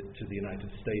up to the United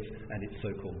States and its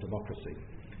so-called democracy.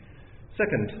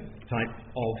 Second type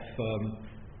of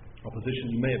opposition,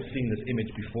 you may have seen this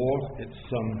image before, it's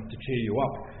to cheer you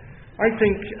up. I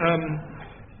think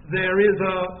there is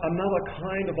another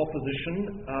kind of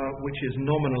opposition which is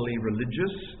nominally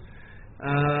religious,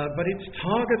 but it's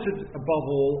targeted above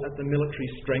all at the military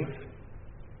strength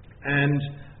and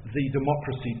the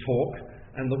democracy talk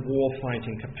and the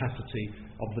war-fighting capacity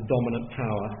of the dominant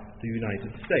power, the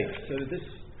United States. So this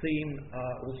theme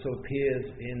also appears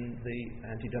in the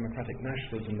anti-democratic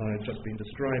nationalism that I've just been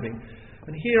describing.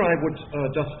 And here I would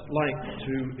just like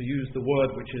to use the word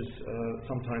which is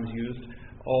sometimes used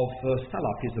of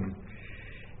Salafism.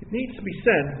 It needs to be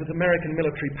said that American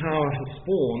military power has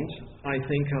spawned, I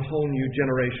think, a whole new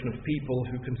generation of people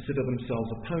who consider themselves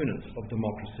opponents of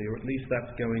democracy, or at least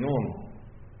that's going on.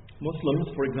 Muslims,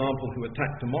 for example, who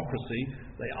attack democracy,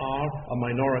 they are a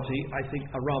minority, I think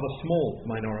a rather small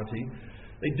minority.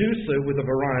 They do so with a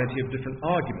variety of different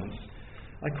arguments.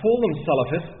 I call them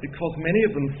Salafists because many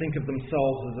of them think of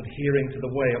themselves as adhering to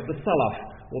the way of the Salaf,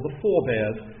 or the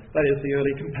forebears, that is, the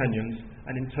early companions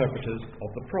and interpreters of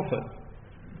the Prophet.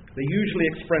 They usually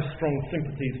express strong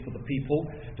sympathies for the people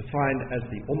defined as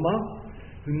the Ummah,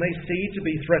 whom they see to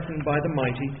be threatened by the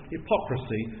mighty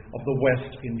hypocrisy of the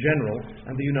West in general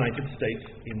and the United States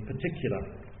in particular.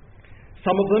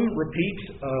 Some of them repeat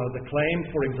the claim,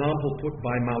 for example, put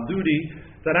by Maududi,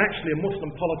 that actually a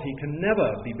Muslim polity can never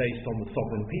be based on the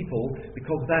sovereign people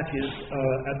because that is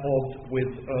at odds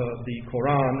with the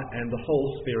Quran and the whole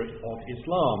spirit of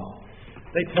Islam.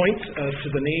 They point to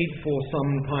the need for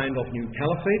some kind of new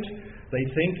caliphate. They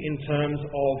think in terms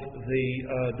of the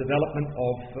development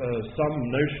of some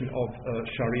notion of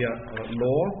Sharia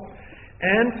law.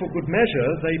 And for good measure,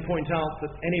 they point out that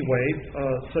anyway,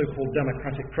 so-called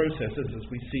democratic processes, as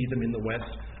we see them in the West,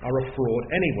 are a fraud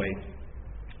anyway.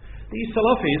 These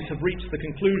Salafis have reached the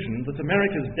conclusion that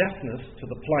America's deafness to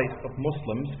the plight of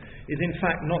Muslims is in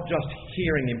fact not just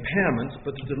hearing impairment,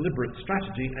 but a deliberate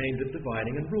strategy aimed at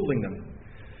dividing and ruling them.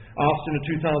 Asked in a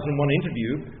 2001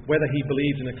 interview whether he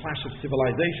believed in a clash of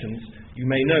civilizations, you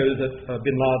may know that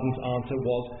bin Laden's answer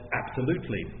was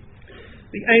absolutely.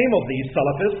 The aim of these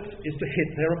Salafists is to hit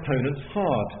their opponents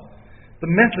hard.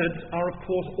 The methods are, of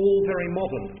course, all very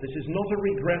modern. This is not a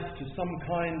regress to some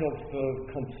kind of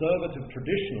conservative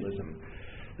traditionalism.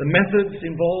 The methods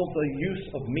involve the use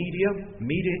of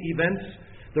media events,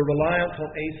 the reliance on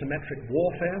asymmetric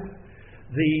warfare,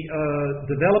 the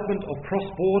development of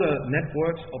cross-border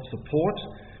networks of support.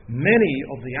 Many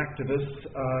of the activists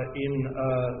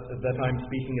that I'm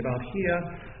speaking about here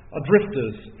are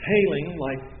drifters hailing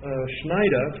like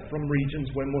Schneider from regions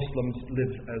where Muslims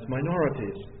live as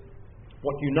minorities.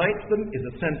 What unites them is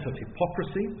a sense of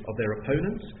hypocrisy of their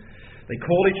opponents. They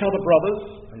call each other brothers,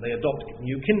 and they adopt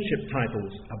new kinship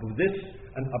titles, Abu this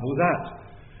and Abu that.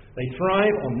 They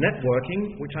thrive on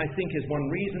networking, which I think is one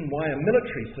reason why a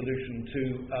military solution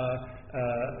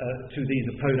to these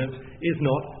opponents is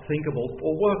not thinkable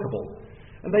or workable.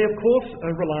 And they, of course,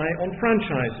 rely on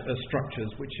franchise structures,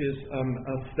 which is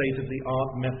a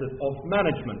state-of-the-art method of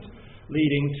management,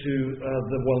 leading to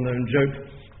the well-known joke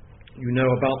you know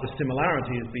about the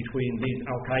similarities between these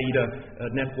Al-Qaeda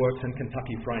networks and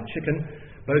Kentucky Fried Chicken.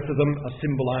 Both of them are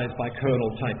symbolized by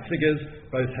colonel-type figures.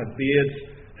 Both have beards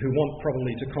who want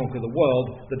probably to conquer the world,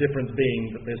 the difference being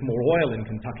that there's more oil in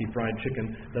Kentucky Fried Chicken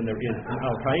than there is in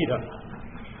Al-Qaeda.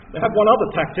 They have one other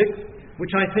tactic,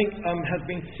 which I think has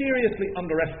been seriously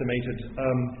underestimated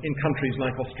in countries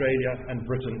like Australia and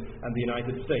Britain and the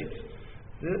United States.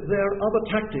 Their other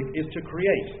tactic is to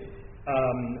create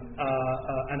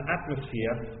an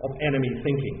atmosphere of enemy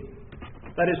thinking.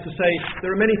 That is to say, there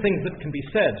are many things that can be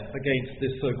said against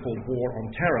this so-called war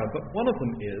on terror, but one of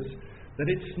them is that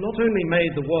it's not only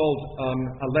made the world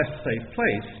a less safe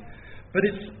place,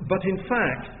 but in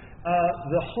fact,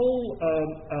 the whole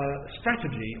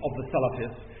strategy of the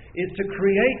Salafists is to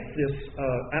create this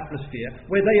atmosphere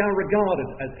where they are regarded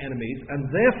as enemies, and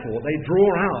therefore they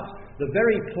draw out the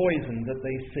very poison that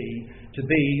they see to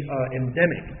be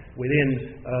endemic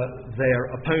within their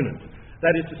opponent.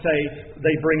 That is to say,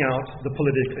 they bring out the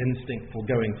political instinct for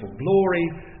going for glory,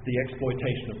 the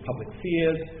exploitation of public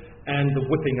fears, and the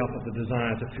whipping up of the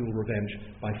desire to fuel revenge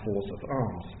by force of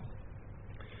arms.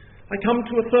 I come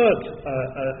to a third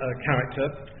character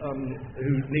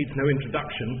who needs no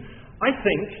introduction. I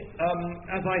think,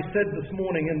 as I said this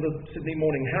morning in the Sydney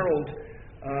Morning Herald,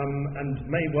 and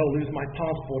may well lose my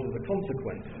passport as a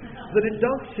consequence, that it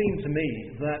does seem to me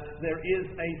that there is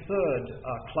a third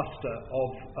cluster of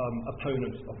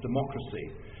opponents of democracy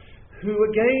who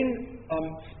again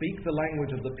speak the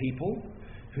language of the people,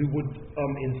 who would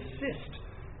insist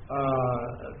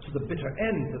to the bitter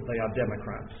end that they are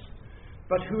Democrats,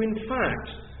 but who in fact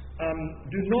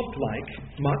do not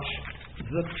like much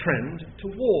the trend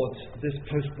towards this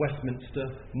post-Westminster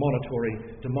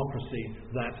monitory democracy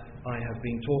that I have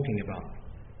been talking about.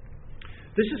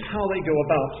 This is how they go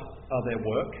about their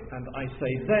work, and I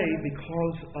say they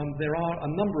because there are a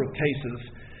number of cases,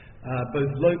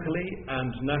 both locally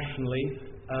and nationally,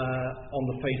 on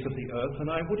the face of the earth,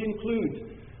 and I would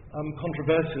include,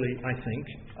 controversially, I think,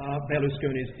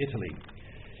 Berlusconi's Italy.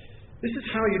 This is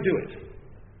how you do it.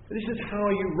 This is how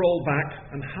you roll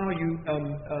back and how you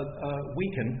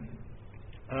weaken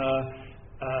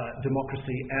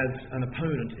democracy as an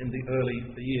opponent in the early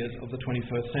years of the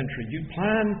 21st century. You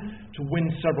plan to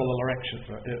win several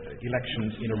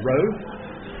elections in a row,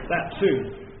 that too,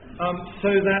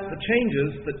 so that the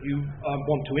changes that you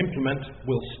want to implement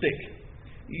will stick.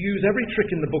 You use every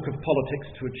trick in the book of politics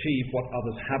to achieve what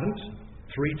others haven't.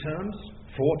 3 terms,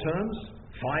 4 terms,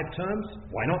 5 terms,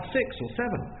 why not 6 or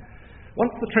 7?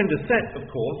 Once the trend is set, of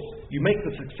course, you make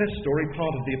the success story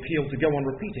part of the appeal to go on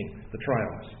repeating the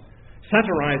triumphs.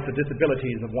 Satirize the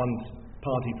disabilities of one's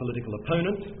party political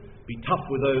opponents. Be tough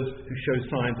with those who show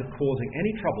signs of causing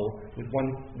any trouble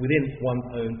within one's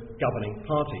own governing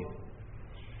party.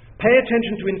 Pay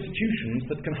attention to institutions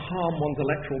that can harm one's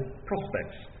electoral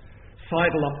prospects.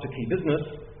 Sidle up to key business.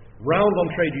 Round on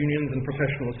trade unions and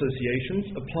professional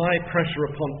associations, apply pressure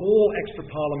upon all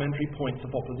extra-parliamentary points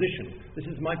of opposition. This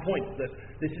is my point, that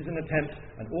this is an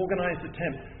organised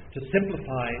attempt to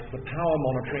simplify the power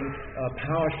monitoring,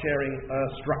 power-sharing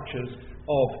structures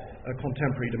of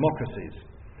contemporary democracies.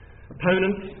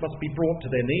 Opponents must be brought to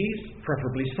their knees,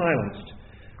 preferably silenced.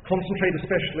 Concentrate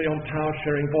especially on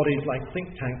power-sharing bodies like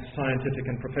think tanks, scientific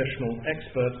and professional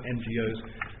experts, NGOs,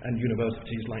 and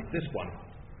universities like this one.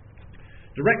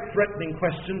 Direct threatening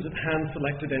questions at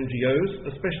hand-selected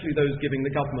NGOs, especially those giving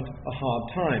the government a hard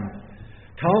time.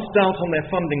 Cast doubt on their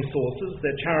funding sources,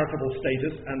 their charitable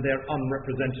status, and their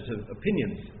unrepresentative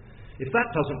opinions. If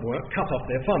that doesn't work, cut off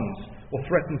their funds, or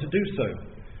threaten to do so.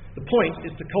 The point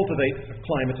is to cultivate a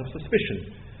climate of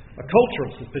suspicion. A culture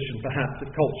of suspicion, perhaps,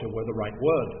 if culture were the right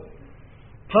word.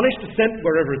 Punish dissent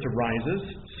wherever it arises,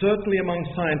 certainly among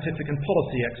scientific and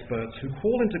policy experts who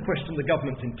call into question the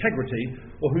government's integrity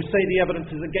or who say the evidence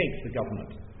is against the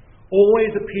government.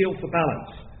 Always appeal for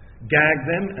balance. Gag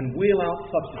them and wheel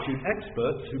out substitute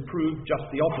experts who prove just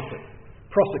the opposite.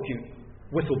 Prosecute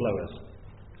whistleblowers.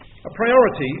 A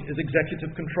priority is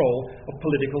executive control of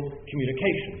political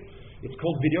communication. It's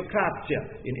called videocrazia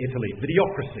in Italy,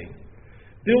 videocracy.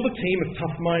 Build a team of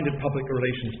tough-minded public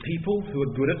relations people who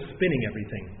are good at spinning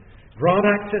everything. Grant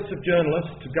access of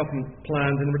journalists to government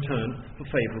plans in return for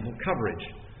favourable coverage.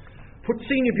 Put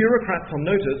senior bureaucrats on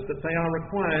notice that they are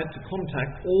required to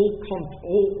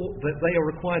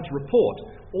report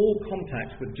all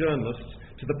contacts with journalists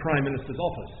to the Prime Minister's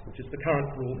office, which is the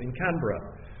current rule in Canberra.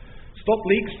 Stop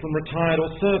leaks from retired or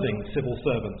serving civil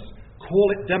servants. Call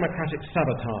it democratic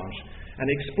sabotage, and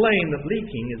explain that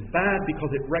leaking is bad because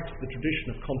it wrecks the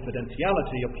tradition of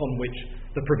confidentiality upon which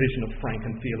the provision of frank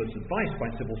and fearless advice by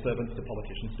civil servants to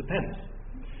politicians depends.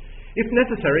 If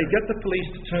necessary, get the police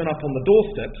to turn up on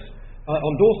doorsteps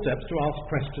to ask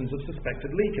questions of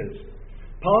suspected leakers.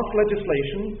 Pass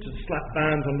legislation to slap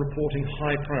bans on reporting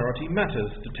high-priority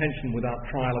matters, detention without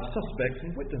trial of suspects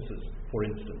and witnesses, for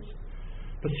instance.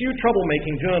 Pursue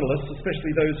troublemaking journalists,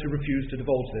 especially those who refuse to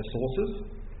divulge their sources.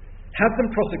 Have them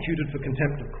prosecuted for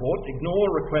contempt of court. Ignore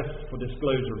requests for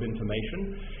disclosure of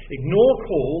information. Ignore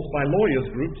calls by lawyers'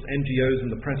 groups, NGOs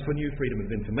and the press for new freedom of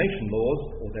information laws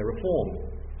or their reform.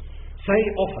 Say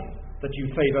often that you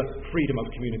favour freedom of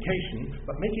communication,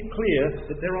 but make it clear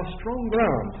that there are strong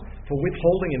grounds for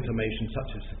withholding information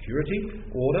such as security,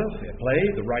 order, fair play,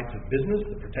 the rights of business,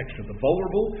 the protection of the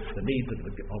vulnerable, the needs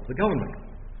of the government.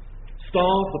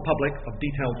 Starve the public of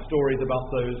detailed stories about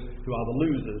those who are the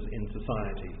losers in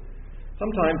society.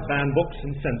 Sometimes ban books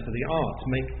and censor the arts.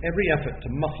 Make every effort to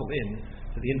muscle in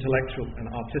to the intellectual and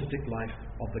artistic life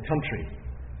of the country.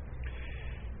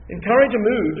 Encourage a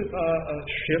mood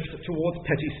shift towards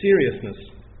petty seriousness.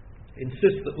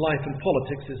 Insist that life and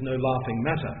politics is no laughing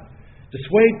matter.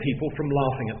 Dissuade people from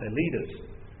laughing at their leaders.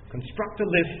 Construct a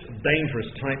list of dangerous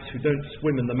types who don't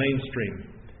swim in the mainstream.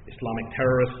 Islamic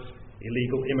terrorists,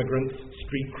 illegal immigrants,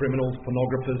 street criminals,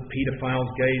 pornographers, paedophiles,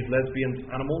 gays, lesbians,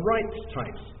 animal rights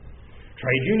types.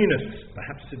 Trade unionists,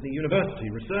 perhaps Sydney University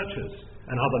researchers,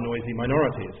 and other noisy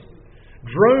minorities.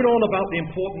 Drone on about the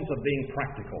importance of being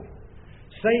practical.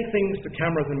 Say things to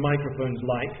cameras and microphones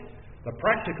like, the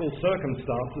practical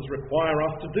circumstances require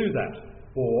us to do that,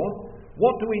 or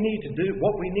what we need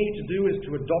to do is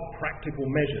to adopt practical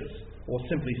measures, or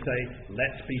simply say,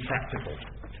 let's be practical.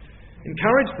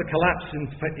 Encourage the collapse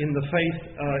in the faith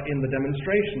in the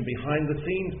demonstration. Behind the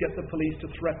scenes, get the police to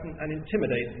threaten and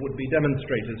intimidate would-be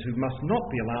demonstrators who must not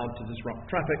be allowed to disrupt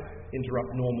traffic,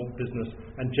 interrupt normal business,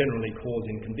 and generally cause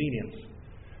inconvenience.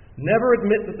 Never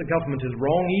admit that the government is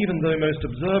wrong, even though most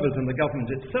observers and the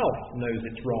government itself knows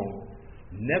it's wrong.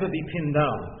 Never be pinned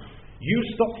down. Use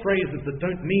stock phrases that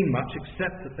don't mean much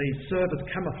except that they serve as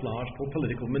camouflage for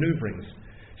political manoeuvrings.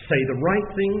 Say the right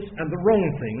things and the wrong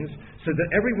things so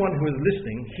that everyone who is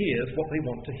listening hears what they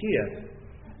want to hear.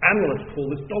 Analysts call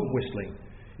this dog whistling.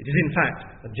 It is in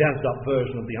fact a jazzed up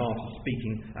version of the art of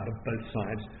speaking out of both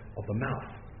sides of the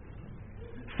mouth.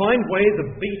 Find ways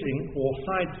of beating or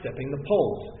sidestepping the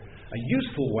polls. A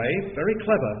useful way, very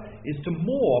clever, is to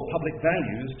moor public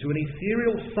values to an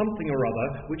ethereal something or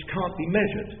other which can't be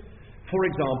measured. For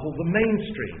example, the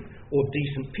mainstream, or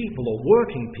decent people, or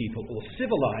working people, or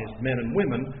civilized men and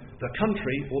women, the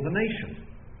country or the nation.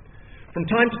 From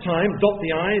time to time, dot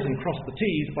the I's and cross the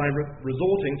T's by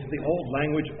resorting to the old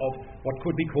language of what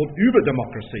could be called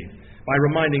uber-democracy, by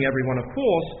reminding everyone, of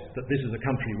course, that this is a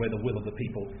country where the will of the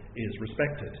people is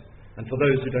respected. And for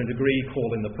those who don't agree,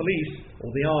 call in the police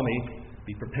or the army.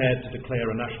 Be prepared to declare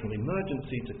a national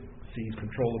emergency, to seize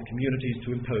control of communities,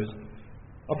 to impose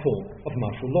a form of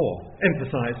martial law.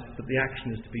 Emphasize that the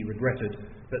action is to be regretted,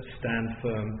 but stand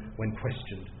firm when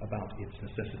questioned about its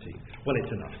necessity. Well,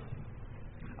 it's enough.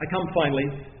 I come finally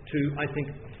to, I think,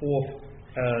 a fourth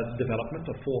development,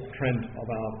 a fourth trend of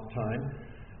our time,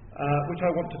 which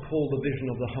I want to call the vision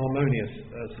of the harmonious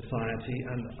society.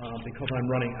 And because I'm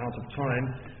running out of time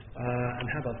and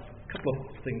have a couple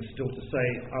of things still to say,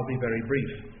 I'll be very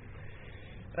brief.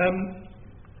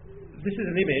 This is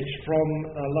an image from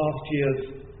last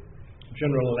year's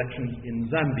general election in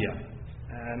Zambia,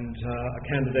 and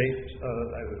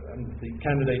the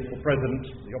candidate for president,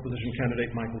 the opposition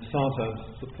candidate Michael Sata's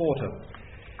supporter.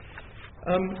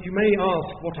 You may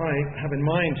ask what I have in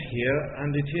mind here,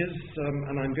 and it is,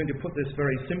 and I'm going to put this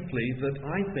very simply, that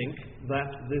I think that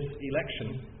this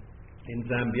election in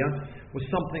Zambia was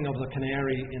something of a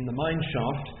canary in the mine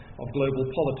shaft of global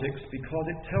politics, because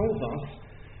it tells us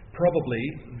probably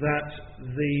that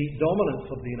the dominance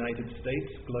of the United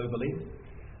States globally,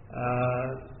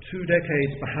 2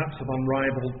 decades perhaps of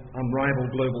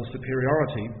unrivaled global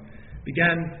superiority,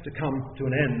 began to come to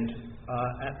an end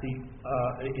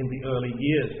in the early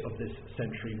years of this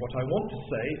century. What I want to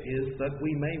say is that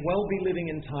we may well be living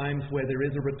in times where there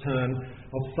is a return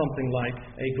of something like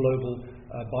a global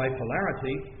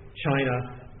bipolarity, China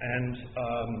and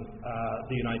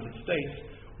the United States,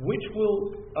 which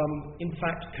will, in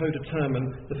fact, co-determine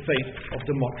the fate of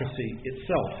democracy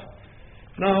itself.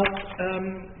 Now,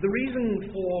 the reason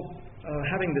for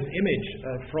having this image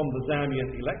from the Zambian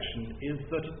election is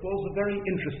that it was a very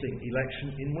interesting election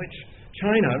in which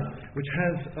China, which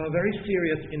has very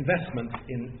serious investments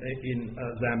in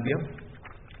Zambia,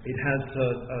 it has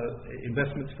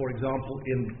investments, for example,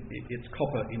 in its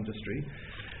copper industry.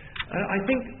 I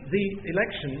think the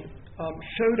election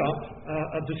showed up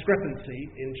a discrepancy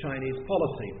in Chinese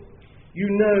policy. You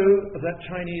know that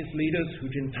Chinese leaders, Hu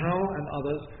Jintao and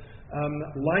others,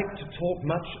 like to talk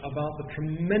much about the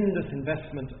tremendous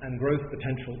investment and growth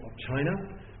potential of China,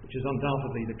 which is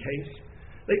undoubtedly the case.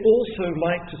 They also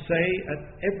like to say at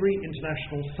every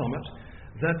international summit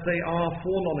that they are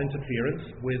for non-interference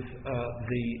with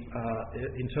the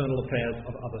internal affairs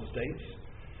of other states.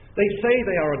 They say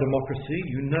they are a democracy.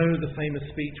 You know the famous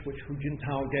speech which Hu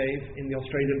Jintao gave in the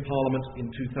Australian Parliament in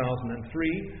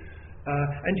 2003.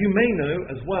 And you may know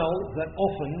as well that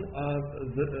often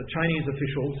the Chinese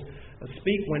officials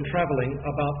speak when travelling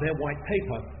about their white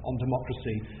paper on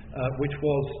democracy, which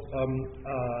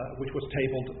was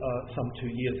tabled some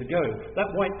 2 years ago. That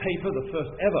white paper, the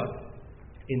first ever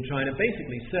in China,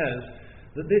 basically says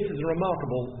that this is a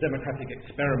remarkable democratic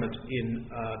experiment in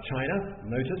China.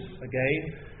 Notice,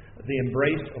 again, the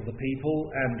embrace of the people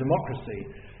and democracy.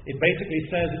 It basically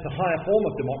says it's a higher form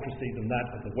of democracy than that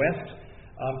of the West.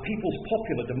 People's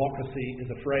popular democracy is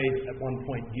a phrase at one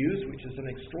point used, which is an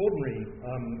extraordinary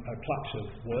clutch of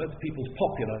words, people's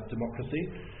popular democracy.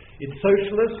 It's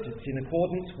socialist, it's in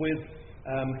accordance with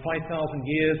 5,000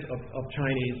 years of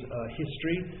Chinese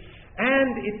history,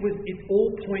 and it all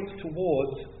points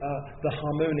towards the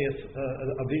harmonious,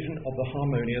 a vision of the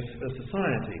harmonious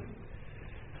society.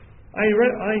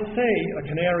 I say a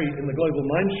canary in the global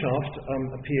mineshaft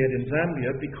appeared in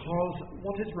Zambia because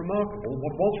what was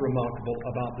remarkable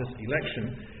about this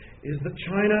election is that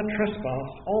China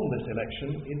trespassed on this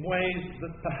election in ways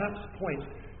that perhaps point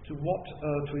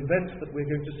to events that we're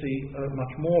going to see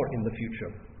much more in the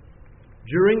future.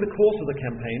 During the course of the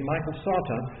campaign, Michael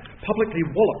Sata publicly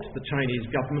walloped the Chinese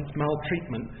government's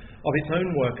maltreatment of its own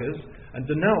workers and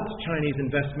denounced Chinese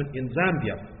investment in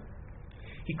Zambia.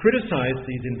 He criticized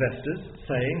these investors,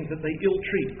 saying that they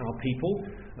ill-treat our people,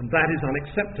 and that is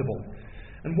unacceptable.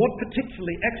 And what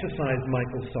particularly exercised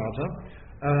Michael Sata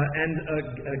and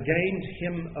gained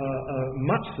him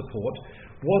much support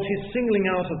was his singling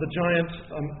out of the giant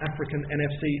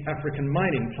African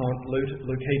mining plant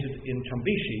located in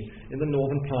Chambishi in the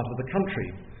northern part of the country.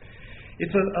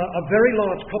 It's a very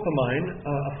large copper mine,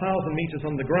 1,000 meters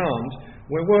underground,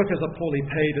 where workers are poorly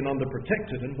paid and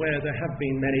underprotected, and where there have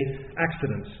been many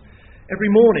accidents. Every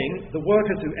morning, the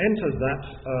workers who enter that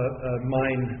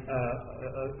mine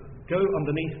go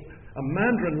underneath a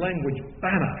Mandarin language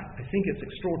banner. I think it's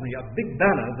extraordinary, a big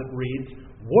banner that reads,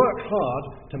 "Work hard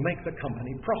to make the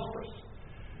company prosperous."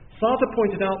 Sata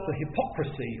pointed out the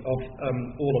hypocrisy of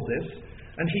all of this,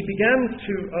 and he began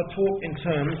to talk in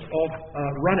terms of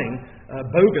running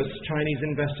bogus Chinese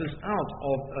investors out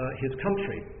of his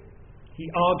country. He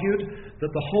argued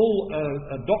that the whole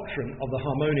doctrine of the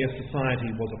harmonious society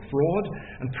was a fraud,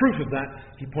 and proof of that,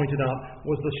 he pointed out,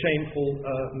 was the shameful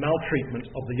maltreatment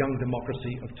of the young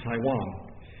democracy of Taiwan.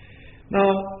 Now,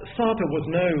 Sata was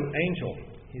no angel.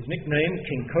 His nickname,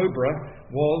 King Cobra,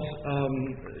 was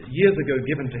years ago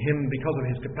given to him because of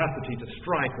his capacity to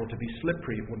strike or to be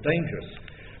slippery or dangerous.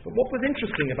 But what was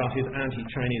interesting about his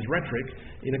anti-Chinese rhetoric,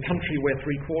 in a country where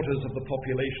 3/4 of the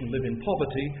population live in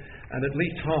poverty and at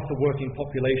least half the working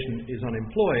population is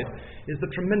unemployed, is the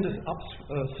tremendous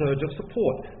upsurge of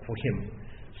support for him.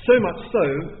 So much so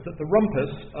that the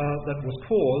rumpus that was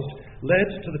caused led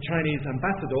to the Chinese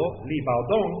ambassador, Li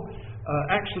Baodong,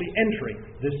 actually entering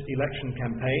this election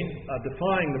campaign,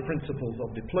 defying the principles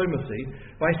of diplomacy,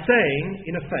 by saying,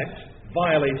 in effect,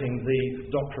 violating the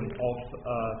doctrine of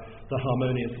the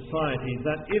harmonious society,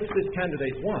 that if this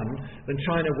candidate won, then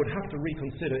China would have to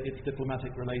reconsider its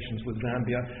diplomatic relations with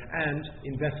Zambia, and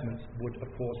investments would, of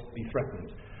course, be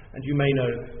threatened. And you may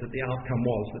know that the outcome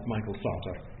was that Michael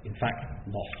Sata, in fact,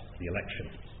 lost the election.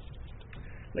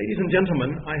 Ladies and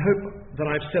gentlemen, I hope that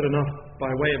I've said enough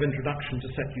by way of introduction to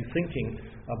set you thinking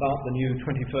about the new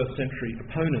 21st century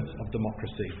opponents of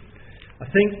democracy. I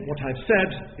think what I've said,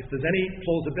 if there's any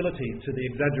plausibility to the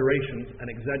exaggerations, and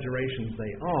exaggerations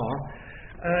they are,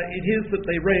 it is that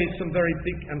they raise some very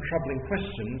big and troubling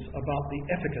questions about the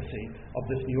efficacy of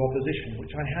this new opposition,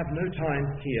 which I have no time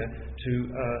here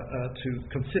to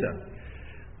consider.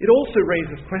 It also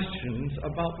raises questions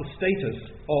about the status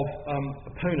of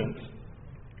opponents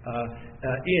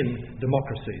in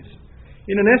democracies.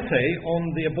 In an essay on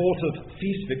the abortive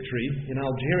peace victory in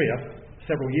Algeria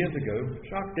several years ago,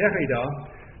 Jacques Derrida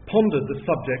pondered the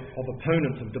subject of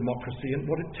opponents of democracy and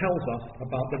what it tells us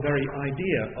about the very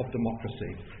idea of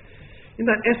democracy. In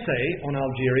that essay on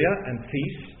Algeria and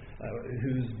peace,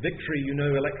 whose victory,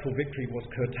 electoral victory, was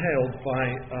curtailed by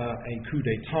a coup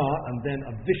d'etat and then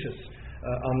a vicious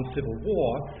uncivil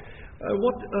war,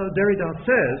 what Derrida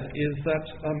says is that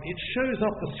it shows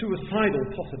up the suicidal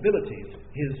possibilities,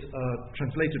 his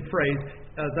translated phrase,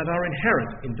 that are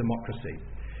inherent in democracy.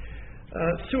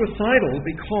 Suicidal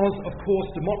because, of course,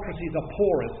 democracies are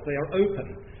porous, they are open,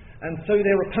 and so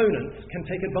their opponents can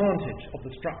take advantage of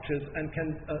the structures and can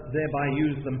thereby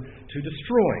use them to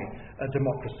destroy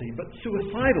democracy. But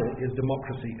suicidal is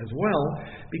democracy as well,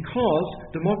 because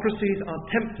democracies are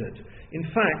tempted, in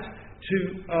fact, to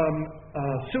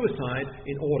suicide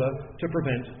in order to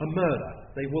prevent a murder.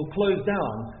 They will close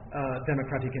down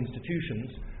democratic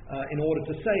institutions in order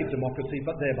to save democracy,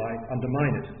 but thereby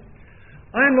undermine it.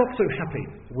 I am not so happy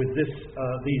with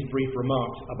these brief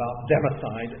remarks about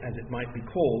democide, as it might be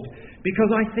called,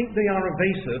 because I think they are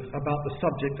evasive about the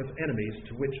subject of enemies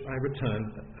to which I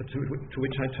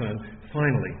turn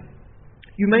finally.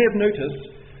 You may have noticed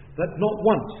that not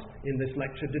once in this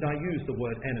lecture did I use the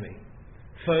word enemy.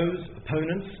 Foes,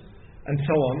 opponents, and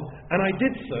so on, and I did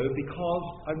so because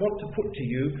I want to put to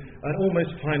you an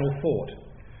almost final thought.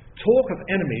 Talk of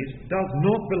enemies does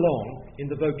not belong in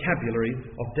the vocabulary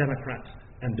of democrats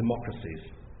and democracies.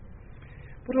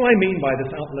 What do I mean by this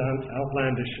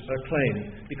outlandish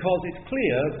claim? Because it's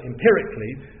clear,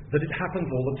 empirically, that it happens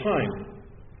all the time.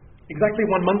 Exactly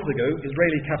 1 month ago,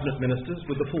 Israeli cabinet ministers,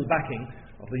 with the full backing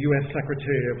of the US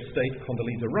Secretary of State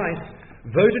Condoleezza Rice,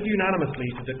 voted unanimously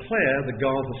to declare the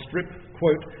Gaza Strip,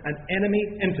 quote, an enemy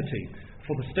entity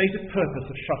for the stated purpose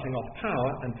of shutting off power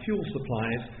and fuel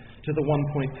supplies to the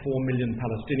 1.4 million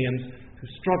Palestinians who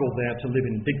struggle there to live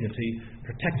in dignity,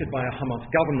 protected by a Hamas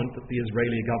government that the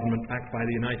Israeli government, backed by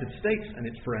the United States and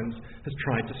its friends, has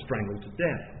tried to strangle to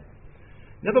death.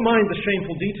 Never mind the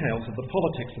shameful details of the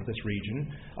politics of this region,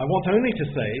 I want only to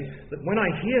say that when I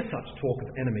hear such talk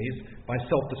of enemies by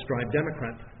self-described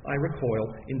Democrats, I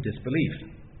recoil in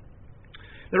disbelief.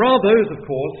 There are those, of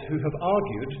course, who have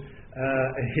argued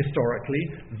historically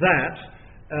that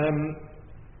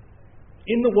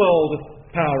in the world of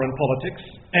power and politics,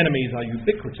 enemies are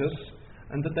ubiquitous,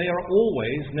 and that they are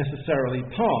always necessarily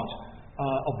part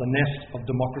of the nest of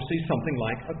democracy, something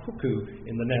like a cuckoo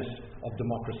in the nest of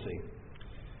democracy.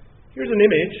 Here's an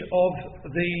image of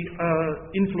the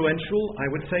influential, I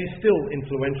would say still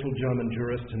influential, German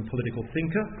jurist and political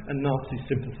thinker and Nazi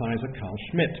sympathizer Carl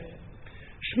Schmitt.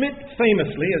 Schmitt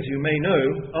famously, as you may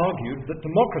know, argued that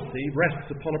democracy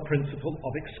rests upon a principle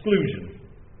of exclusion.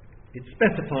 It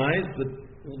specifies that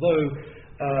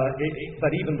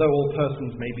even though all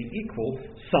persons may be equal,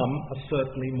 some are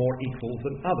certainly more equal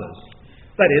than others.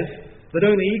 That is, that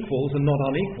only equals and not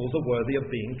unequals are worthy of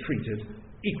being treated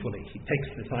equally. He takes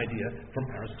this idea from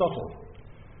Aristotle.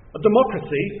 A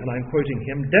democracy, and I'm quoting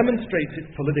him, demonstrates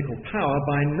its political power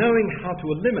by knowing how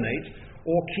to eliminate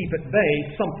or keep at bay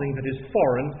something that is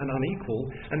foreign and unequal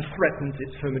and threatens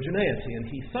its homogeneity. And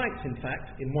he cites, in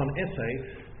fact, in one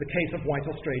essay, the case of White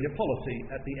Australia policy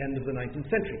at the end of the 19th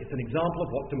century. It's an example of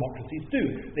what democracies do.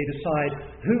 They decide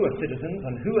who are citizens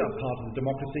and who are part of the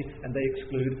democracy, and they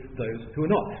exclude those who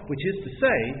are not. Which is to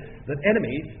say that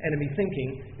enemy thinking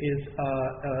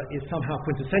is somehow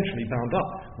quintessentially bound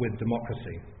up with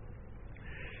democracy.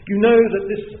 You know that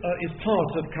this is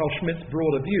part of Carl Schmitt's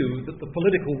broader view that the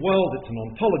political world, it's an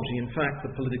ontology, in fact, the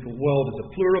political world is a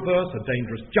pluriverse, a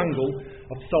dangerous jungle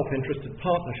of self-interested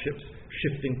partnerships,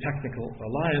 shifting technical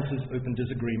alliances, open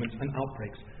disagreements, and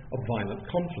outbreaks of violent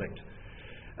conflict.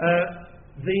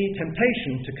 The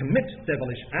temptation to commit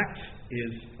devilish acts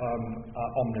is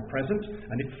omnipresent,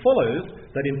 and it follows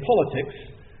that in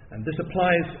politics, and this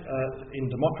applies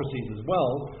in democracies as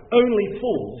well, only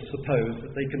fools suppose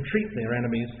that they can treat their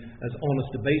enemies as honest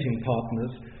debating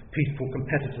partners, peaceful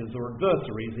competitors, or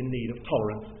adversaries in need of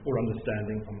tolerance or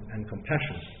understanding and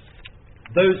compassion.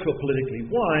 Those who are politically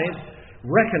wise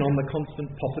reckon on the constant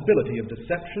possibility of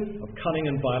deception, of cunning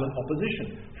and violent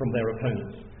opposition from their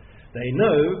opponents. They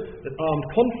know that armed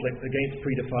conflict against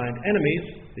predefined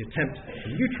enemies, the attempt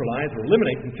to neutralize or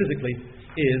eliminate them physically,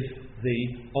 is the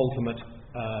ultimate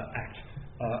act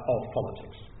of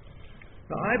politics.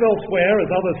 Now, I've elsewhere,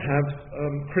 as others have,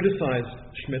 criticized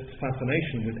Schmitt's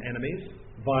fascination with enemies,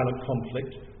 violent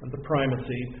conflict, and the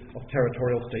primacy of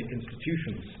territorial state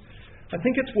institutions. I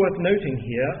think it's worth noting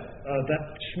here that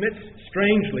Schmidt's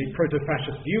strangely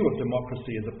proto-fascist view of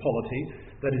democracy as a polity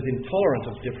that is intolerant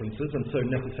of differences and so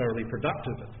necessarily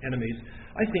productive of enemies,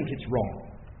 I think it's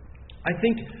wrong. I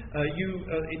think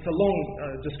it's a long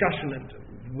discussion that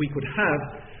we could have.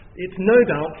 It's no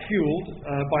doubt fueled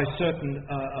by certain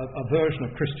aversion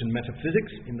of Christian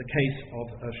metaphysics in the case of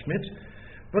Schmidt,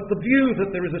 but the view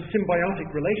that there is a symbiotic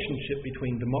relationship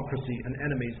between democracy and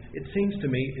enemies, it seems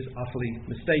to me, is utterly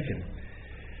mistaken.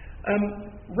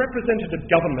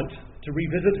 Representative government, to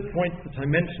revisit a point that I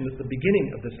mentioned at the beginning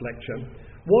of this lecture,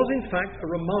 was in fact a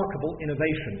remarkable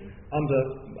innovation under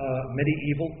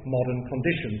medieval modern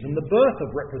conditions. And the birth of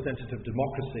representative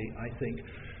democracy, I think,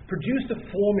 produced a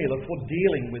formula for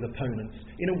dealing with opponents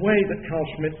in a way that Carl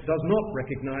Schmitt does not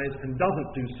recognize and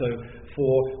doesn't do so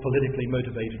for politically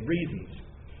motivated reasons.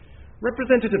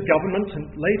 Representative government, and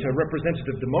later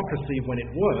representative democracy when it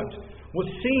worked, was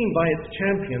seen by its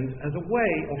champions as a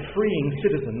way of freeing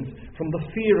citizens from the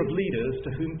fear of leaders to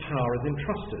whom power is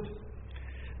entrusted.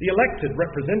 The elected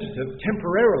representative,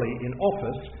 temporarily in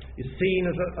office, is seen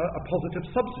as a positive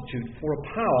substitute for a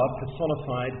power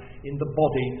personified in the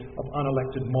body of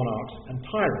unelected monarchs and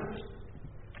tyrants.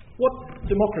 What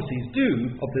democracies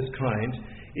do of this kind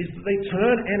is that they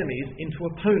turn enemies into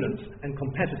opponents and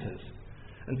competitors.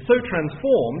 And so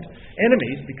transformed,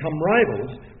 enemies become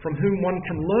rivals from whom one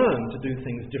can learn to do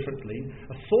things differently,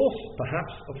 a source,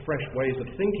 perhaps, of fresh ways of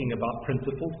thinking about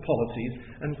principles, policies,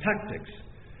 and tactics.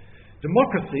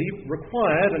 Democracy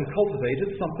required and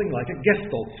cultivated something like a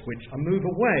Gestalt switch, a move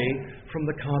away from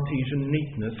the Cartesian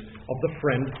neatness of the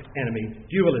friend-enemy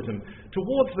dualism,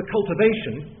 towards the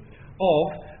cultivation of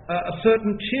a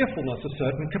certain cheerfulness, a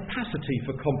certain capacity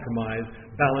for compromise,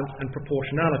 balance and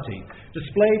proportionality,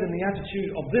 displayed in the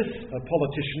attitude of this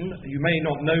politician. You may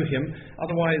not know him,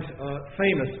 otherwise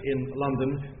famous in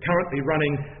London, currently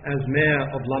running as Mayor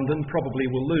of London, probably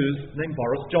will lose, named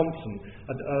Boris Johnson,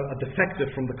 a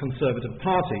defector from the Conservative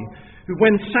Party, who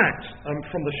when sacked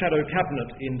from the Shadow Cabinet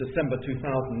in December 2004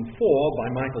 by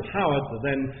Michael Howard, the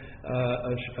then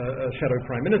Shadow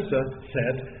Prime Minister,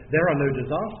 said, "There are no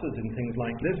disasters in things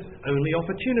like this, only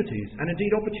opportunities, and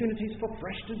indeed opportunities for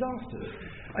fresh disasters."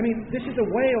 I mean, this is a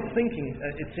way of thinking,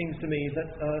 it seems to me, that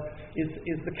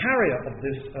is the carrier of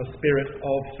this spirit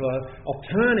of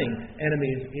turning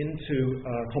enemies into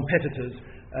competitors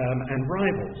and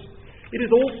rivals. It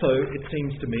is also, it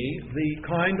seems to me, the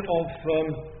kind of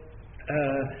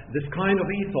this kind of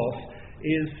ethos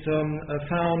is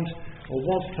found, or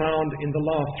was found, in the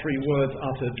last three words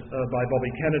uttered by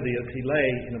Bobby Kennedy as he lay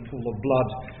in a pool of blood.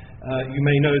 You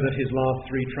may know that his last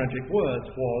three tragic words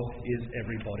was, "Is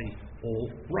everybody all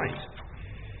right?"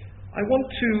 I want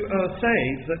to say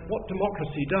that what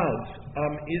democracy does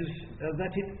is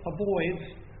that it avoids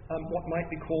what might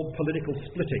be called political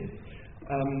splitting.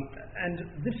 And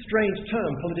this strange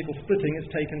term, political splitting, is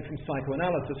taken from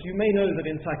psychoanalysis. You may know that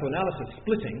in psychoanalysis,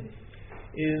 splitting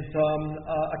is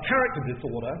a character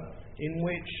disorder in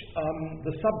which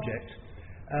the subject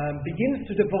begins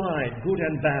to divide good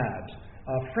and bad,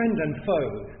 friend and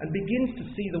foe, and begins to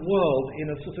see the world in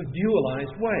a sort of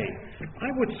dualized way.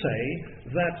 I would say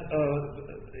that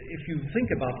if you think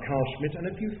about Carl Schmitt, and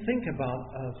if you think about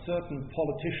certain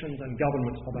politicians and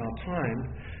governments of our time,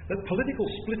 that political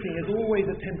splitting is always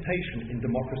a temptation in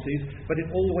democracies, but it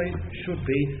always should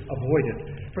be avoided,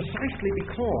 precisely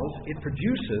because it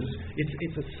produces,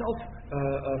 it's a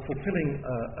self-fulfilling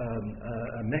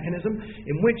mechanism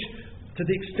in which, to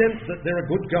the extent that there are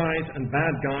good guys and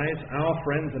bad guys, our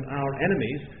friends and our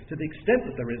enemies, to the extent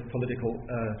that there is political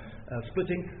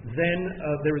splitting, then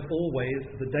there is always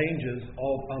the dangers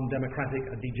of undemocratic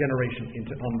degeneration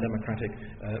into undemocratic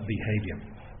behavior.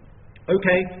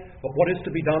 Okay, but what is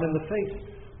to be done in the face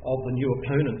of the new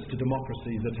opponents to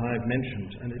democracy that I've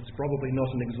mentioned? And it's probably not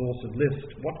an exhaustive list.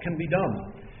 What can be done?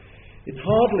 It's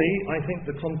hardly, I think,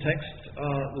 the context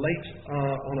late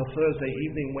on a Thursday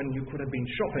evening when you could have been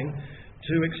shopping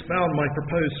to expound my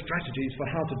proposed strategies for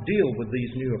how to deal with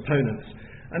these new opponents.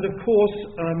 And of course,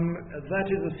 that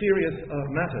is a serious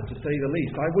matter, to say the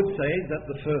least. I would say that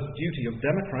the first duty of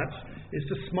Democrats is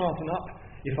to smarten up,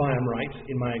 if I am right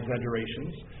in my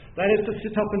exaggerations. That is to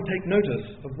sit up and take notice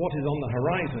of what is on the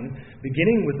horizon,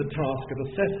 beginning with the task of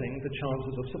assessing the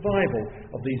chances of survival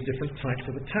of these different types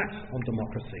of attacks on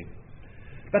democracy.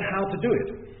 But how to do it?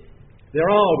 There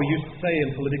are, we used to say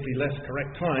in politically less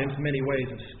correct times, many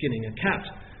ways of skinning a cat.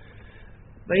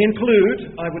 They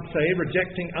include, I would say,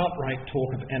 rejecting outright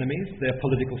talk of enemies, their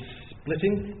political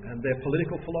splitting, and their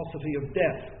political philosophy of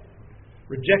death.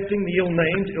 Rejecting the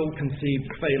ill-named, ill-conceived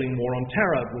failing war on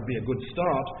terror would be a good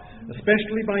start,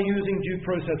 especially by using due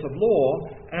process of law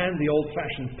and the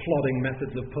old-fashioned plodding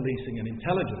methods of policing and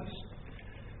intelligence.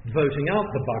 Voting out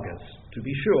the buggers, to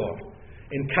be sure.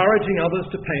 Encouraging others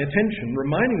to pay attention,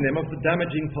 reminding them of the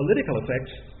damaging political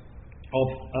effects of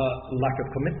lack of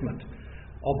commitment,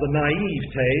 of the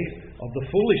naivete, of the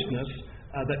foolishness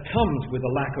that comes with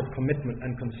a lack of commitment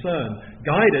and concern,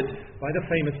 guided by the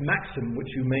famous maxim, which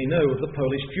you may know, of the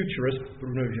Polish futurist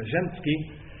Bruno Jarzembski,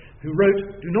 who wrote,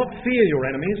 "Do not fear your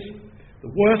enemies.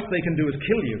 The worst they can do is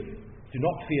kill you. Do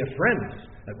not fear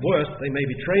friends. At worst, they may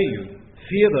betray you.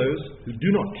 Fear those who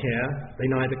do not care. They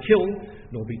neither kill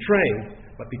nor betray,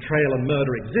 but betrayal and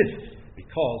murder exists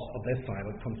because of their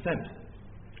silent consent."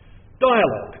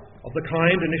 Dialogue of the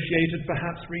kind initiated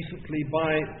perhaps recently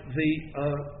by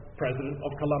the President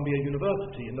of Columbia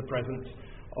University in the presence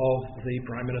of the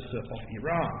Prime Minister of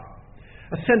Iran.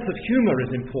 A sense of humour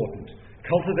is important,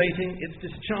 cultivating its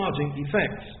discharging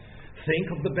effects. Think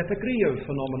of the Betagrillo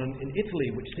phenomenon in Italy,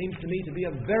 which seems to me to be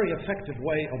a very effective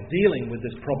way of dealing with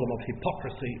this problem of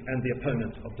hypocrisy and the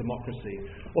opponent of democracy.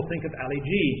 Or think of Ali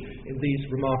G in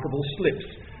these remarkable slips.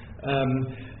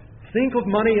 Think of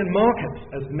money and markets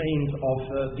as means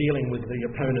of dealing with the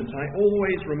opponents. I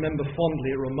always remember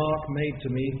fondly a remark made to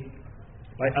me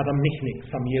by Adam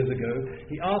Michnik some years ago.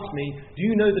 He asked me, "Do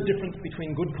you know the difference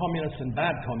between good communists and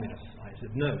bad communists?" I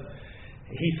said, "No."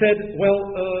 He said, "Well,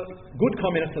 good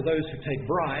communists are those who take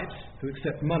bribes, who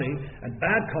accept money, and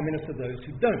bad communists are those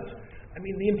who don't." I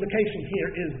mean, the implication here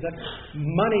is that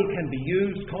money can be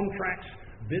used, contracts,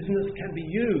 business can be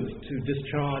used to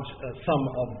discharge some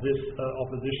of this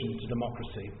opposition to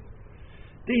democracy.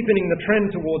 Deepening the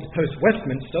trend towards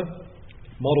post-Westminster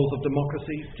models of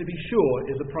democracy, to be sure,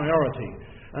 is a priority.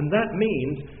 And that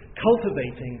means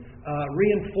cultivating,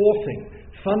 reinforcing,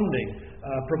 funding,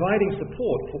 providing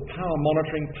support for power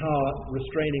monitoring, power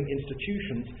restraining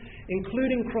institutions,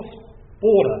 including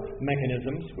cross-border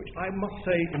mechanisms, which I must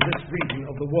say in this region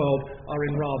of the world are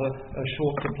in rather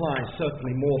short supply,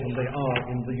 certainly more than they are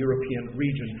in the European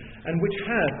region, and which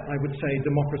have, I would say,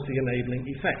 democracy-enabling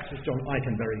effects, as John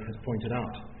Eikenberry has pointed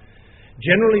out.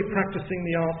 Generally practicing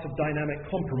the arts of dynamic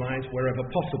compromise wherever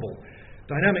possible.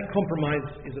 Dynamic compromise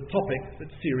is a topic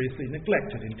that's seriously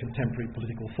neglected in contemporary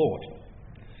political thought.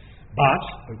 But,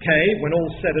 when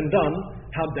all's said and done,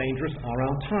 how dangerous are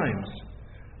our times?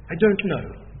 I don't know.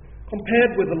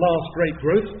 Compared with the last great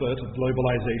growth spurt of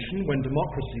globalization, when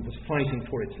democracy was fighting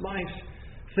for its life,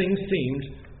 things seemed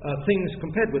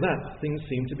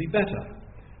to be better.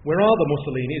 Where are the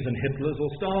Mussolinis and Hitlers or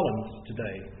Stalins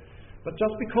today? But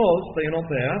just because they are not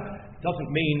there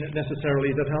doesn't mean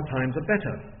necessarily that our times are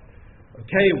better.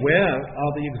 Where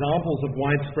are the examples of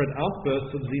widespread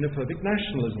outbursts of xenophobic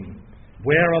nationalism?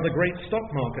 Where are the great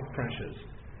stock market crashes?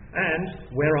 And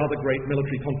where are the great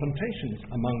military confrontations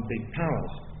among big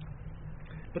powers?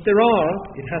 But there are,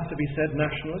 it has to be said,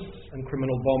 nationalists and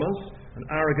criminal bombers, and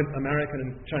arrogant American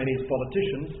and Chinese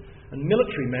politicians, and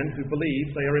military men who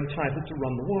believe they are entitled to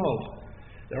run the world.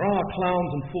 There are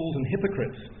clowns and fools and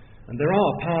hypocrites, and there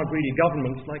are power-greedy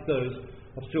governments like those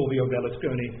of Silvio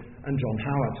Berlusconi and John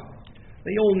Howard.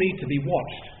 They all need to be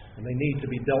watched, and they need to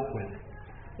be dealt with.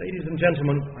 Ladies and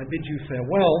gentlemen, I bid you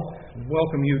farewell and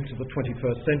welcome you to the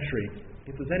 21st century.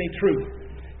 If there's any truth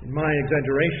in my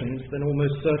exaggerations, then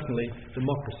almost certainly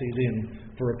democracy is in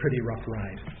for a pretty rough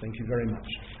ride. Thank you very much.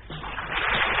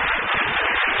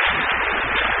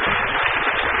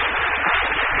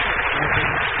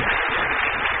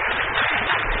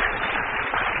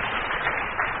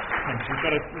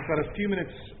 We've got a few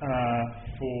minutes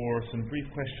for some brief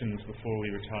questions before we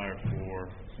retire for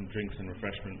some drinks and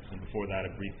refreshments, and before that a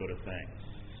brief vote of thanks.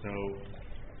 So,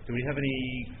 do we have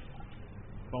any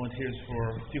volunteers for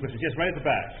a few questions? Yes, right at the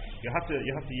back. You have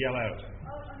to yell out.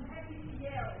 Oh, I'm happy to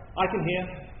yell. I can hear.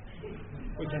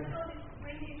 We can.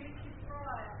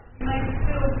 You may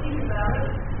still think about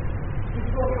it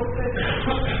before your first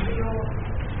question.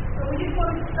 But we just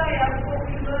wanted to say what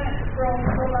we learned from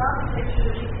the last lecture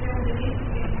that we filmed an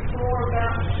interview before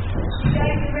about you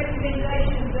gave the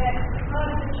recommendation that part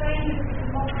of the changes of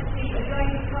democracy are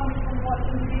going to come from what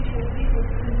individual people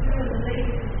can do and the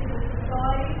leaders of civil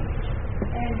society.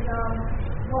 And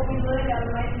what we learned out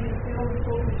of making the film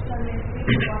talking to so many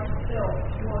people like yourself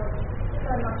was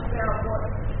so much about what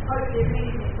hope there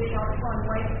is in being able to find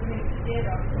ways to bring it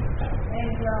together.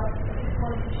 And I just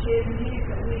wanted to share the news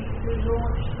that we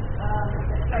launched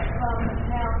at State Parliament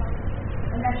House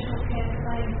a national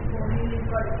campaign for a million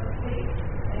votes for peace.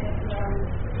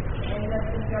 And that's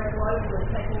going to go global and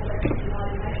take all that to the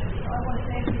United Nations. So I want to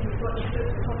thank you. We've got the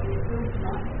first copy of the film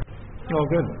tonight. Oh,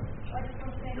 good. I just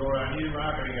want to thank You're our new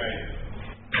marketing agent.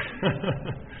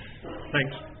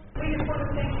 Thanks. We just want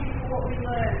to thank you for what we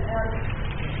learned out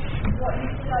of what you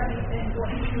studied and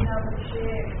what you've been able to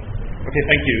share. Okay,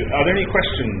 thank you. Are there any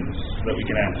questions that we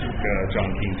can ask John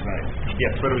Keane tonight?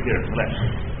 Yes, right over here, left.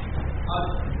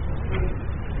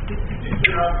 Could you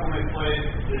put up for me, please,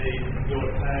 your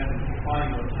term,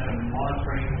 defining your term,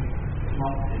 monitoring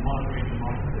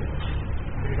democracy?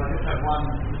 Because I just have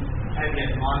one caveat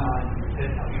in my mind. You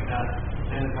said something about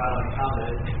Venezuela and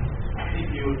others. I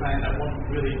think you were saying that wasn't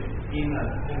really in a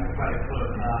democratic sort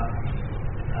of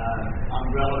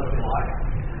umbrella, if you like.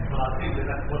 But I think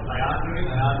that's what they are doing.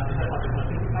 They are like a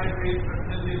participatory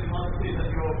representative democracy.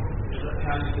 Is that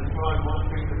how you describe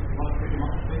monitoring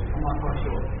democracy? I'm not quite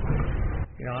sure.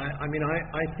 Yeah, I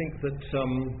think that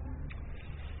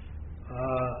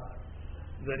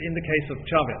that in the case of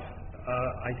Chavez,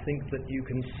 I think that you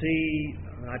can see,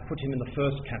 I put him in the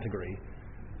first category.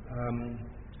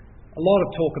 A lot of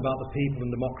talk about the people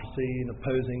and democracy and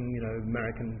opposing,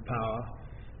 American power.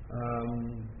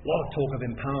 A lot of talk of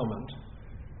empowerment,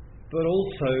 but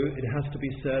also it has to be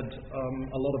said,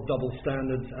 a lot of double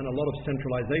standards and a lot of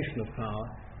centralization of power.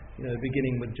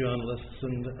 Beginning with journalists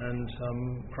and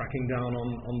cracking down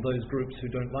on those groups who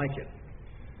don't like it.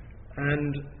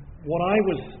 And what I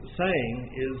was saying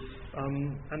is,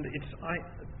 and it's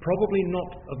probably not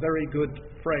a very good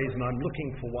phrase, and I'm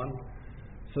looking for one,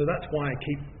 so that's why I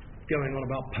keep going on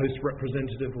about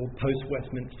post-representative or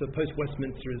post-Westminster.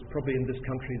 Post-Westminster is probably in this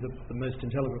country the most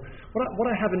intelligible. What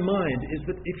I have in mind is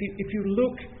that if you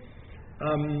look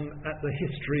at the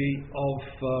history of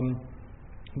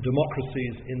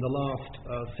democracies in the last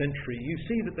century, you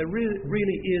see that there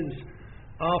really is,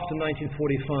 after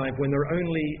 1945, when there are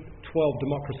only 12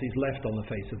 democracies left on the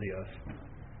face of the earth,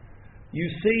 you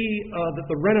see that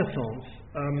the Renaissance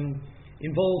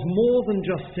involves more than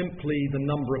just simply the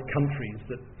number of countries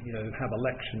that have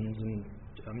elections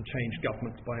and change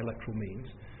governments by electoral means.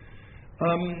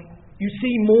 You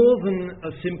see more than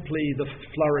simply the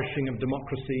flourishing of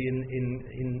democracy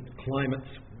in climates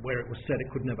where it was said it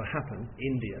could never happen,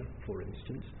 India, for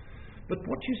instance. But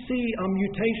what you see are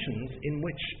mutations in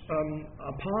which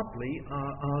partly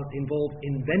are involved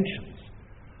inventions,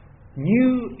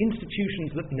 new institutions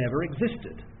that never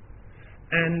existed.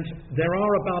 And there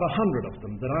are about 100 of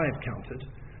them that I have counted.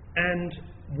 And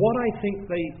what I think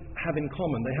they have in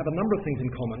common, they have a number of things in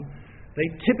common. They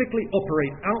typically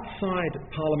operate outside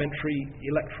parliamentary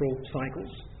electoral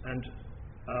cycles and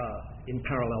in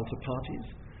parallel to parties.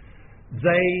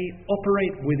 They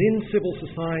operate within civil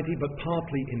society, but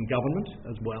partly in government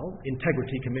as well.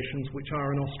 Integrity commissions, which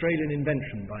are an Australian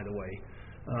invention, by the way,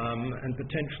 and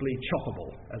potentially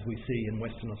choppable, as we see in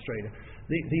Western Australia.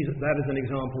 That is an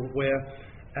example where,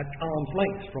 at arm's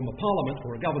length from a parliament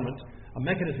or a government, a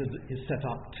mechanism is set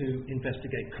up to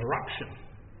investigate corruption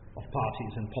of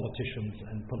parties and politicians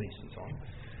and police and so on.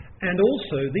 And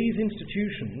also, these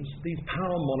institutions, these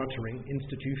power monitoring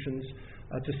institutions,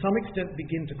 to some extent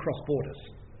begin to cross borders.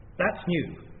 That's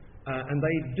new. And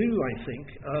they do, I think,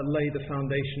 lay the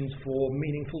foundations for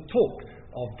meaningful talk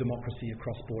of democracy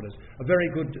across borders. A very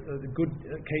good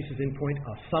cases in point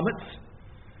are summits,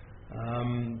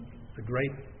 the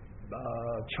great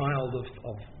child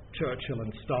of Churchill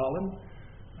and Stalin,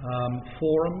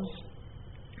 forums.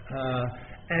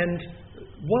 And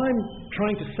what I'm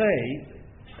trying to say,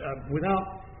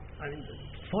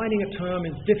 finding a term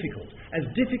is difficult. As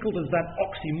difficult as that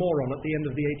oxymoron at the end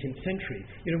of the 18th century.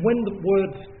 When the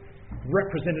words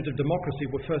representative democracy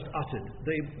were first uttered,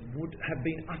 they would have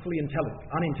been utterly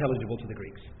unintelligible to the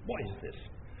Greeks. What is this?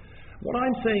 What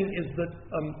I'm saying is that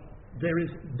there is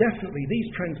definitely, these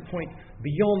trends point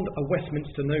beyond a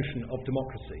Westminster notion of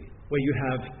democracy, where you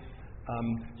have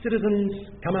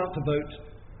citizens come out to vote,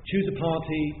 choose a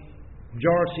party,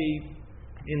 majority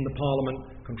in the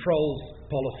parliament, controls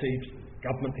policy,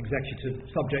 government, executive,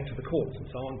 subject to the courts and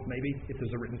so on, maybe, if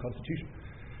there's a written constitution.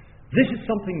 This is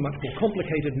something much more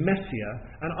complicated, messier,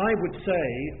 and I would say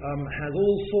has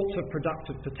all sorts of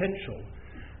productive potential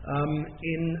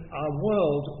in a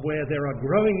world where there are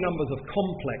growing numbers of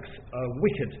complex,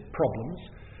 wicked problems.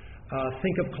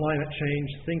 Think of climate change,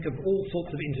 think of all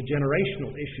sorts of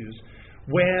intergenerational issues,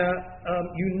 where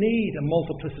you need a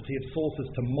multiplicity of sources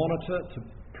to monitor, to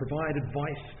provide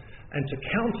advice, and to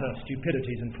counter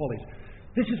stupidities and follies.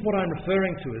 This is what I'm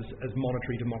referring to as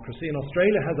monetary democracy, and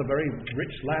Australia has a very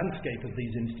rich landscape of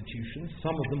these institutions.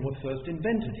 Some of them were first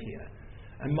invented here.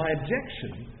 And my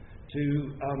objection to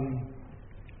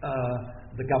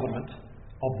the government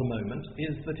of the moment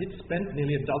is that it spent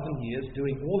nearly a dozen years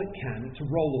doing all it can to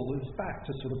roll all this back,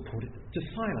 to sort of put it, to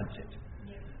silence it.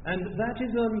 And it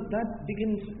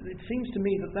seems to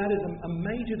me that is a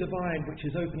major divide which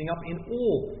is opening up in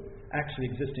all actually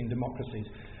existing democracies.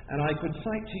 And I could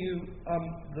cite to you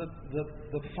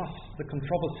the fuss, the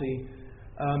controversy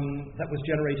that was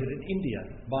generated in India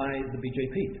by the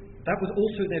BJP. That was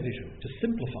also their vision, to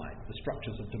simplify the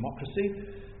structures of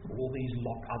democracy. All these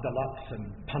lock adalats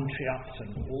and panchayats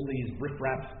and all these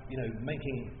riff-raff,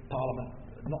 making Parliament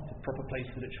not the proper place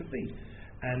that it should be,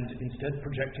 and instead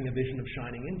projecting a vision of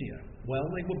shining India. Well,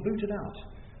 they were booted out,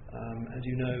 as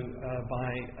you know, by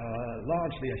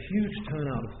largely a huge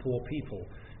turnout of poor people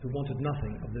who wanted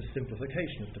nothing of this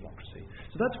simplification of democracy.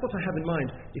 So that's what I have in mind.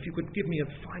 If you could give me a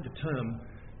finer term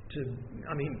to,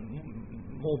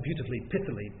 more beautifully,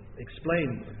 pithily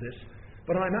explain this.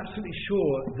 But I'm absolutely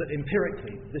sure that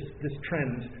empirically this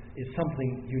trend is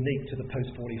something unique to the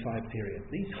post-45 period.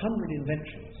 These 100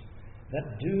 inventions that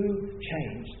do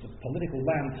change the political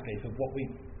landscape of what we,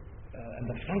 and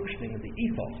the functioning of the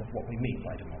ethos of what we mean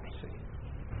by democracy.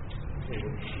 Okay,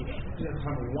 we have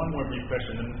time for one more brief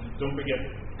question, and don't forget,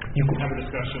 you can have a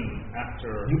discussion after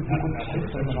the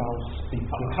reception.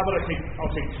 How about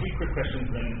I'll take 3 quick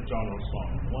questions, then John will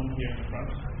respond. One here in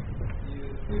front. You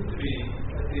seem to be,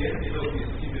 at the end, you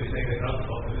seem to be taking it up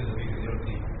about the visibility of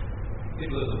the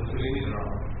people of the Muslims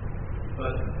around.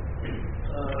 But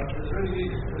there's really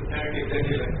need to carry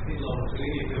executive like people of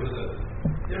Muslims. If there was a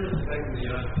difference effect in the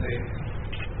United States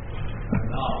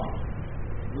now,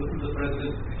 wouldn't the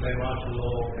president declare martial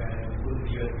law and wouldn't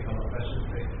the US become a fascist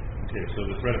state? Okay, so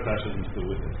the threat of fascism is still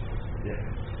with us. Yes.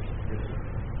 Yes, sir.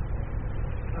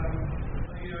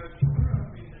 You grew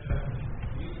up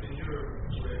in Europe,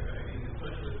 where in the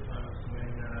socialist times,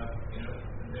 when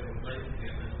there were places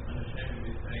there that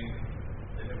unashamedly saying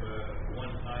they have a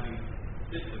one-party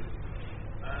system.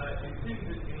 It seems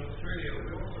that in Australia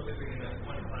we're also living in a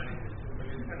one-party system, but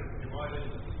it's kind of divided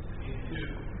into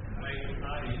major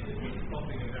parties. We're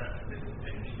talking about little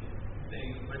petty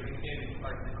things, but again, it's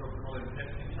like the Coca-Cola and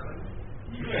Pepsi challenge.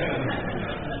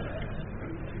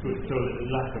 Good, so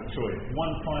lack of choice.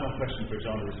 One final question for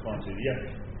John to respond to. Yes,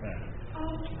 ma'am. I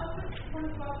just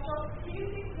wanted to ask, John, do you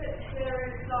think that there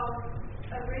is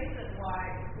a reason why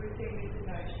we're seeing this in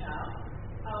Ocean?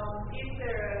 Is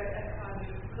there a kind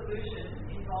of collusion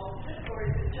involved in it, or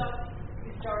is it just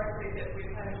historically that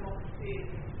we've had democracies,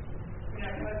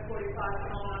 post-45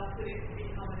 phenomena that it's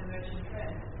become an emerging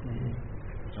trend? Mm-hmm.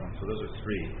 John, so those are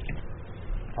 3.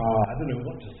 I don't know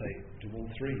what to say to all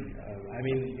 3.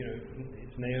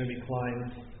 It's Naomi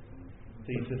Klein's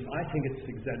thesis. I think it's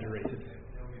exaggerated.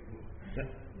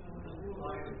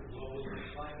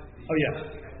 Oh, yes.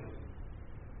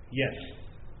 Yes.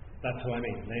 That's who I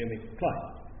mean. Naomi Klein.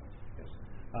 Yes.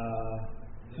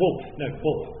 Wolf. Naomi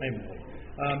Wolf.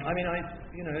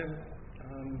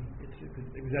 It's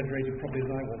exaggerated probably as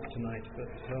I was tonight, but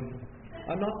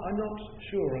I'm not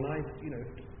sure, and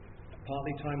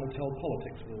partly time will tell,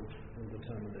 politics will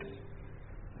determine this.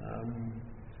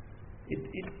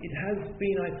 It has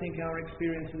been, I think, our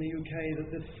experience in the UK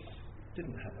that this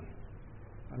didn't happen.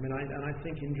 I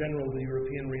think in general the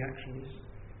European reactions,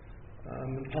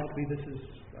 and partly this is,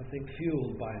 I think,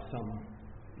 fueled by some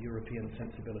European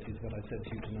sensibilities, what I said to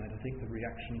you tonight. I think the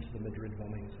reaction to the Madrid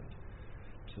bombings,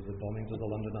 to the bombings of the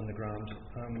London Underground,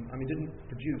 didn't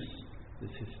produce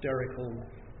this hysterical,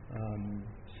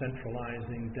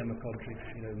 centralizing, democratic,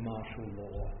 martial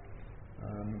law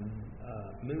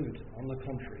mood. On the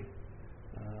contrary.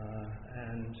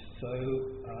 And so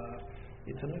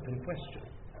it's an open question,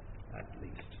 at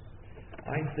least.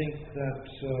 I think that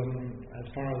as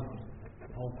far as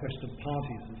the whole question of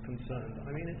parties is concerned,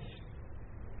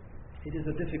 it is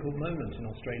a difficult moment in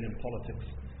Australian politics.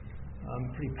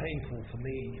 Pretty painful for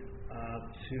me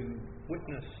to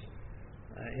witness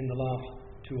in the last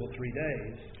 2 or 3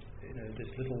 days,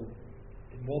 this little,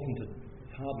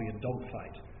 it's hardly a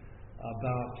dogfight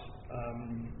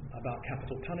about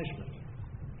capital punishment.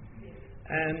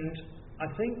 And I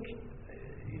think,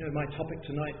 my topic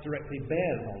tonight directly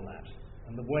bears on that,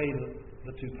 and the way that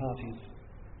the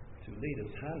 2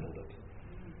 leaders handled it.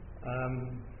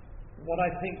 What I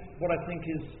think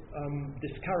is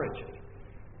discouraging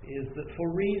is that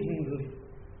for reasons of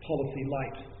policy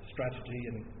light strategy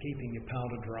and keeping your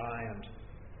powder dry and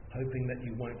hoping that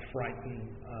you won't frighten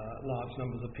large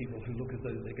numbers of people who look as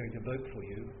though they're going to vote for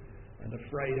you, and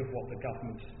afraid of what the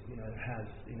government has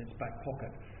in its back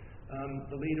pocket,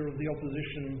 the leader of the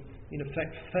opposition in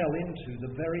effect fell into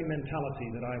the very mentality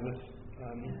that I was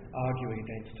arguing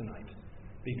against tonight.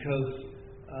 Because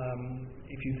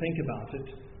if you think about it,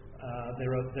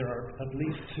 there are at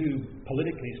least 2,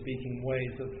 politically speaking,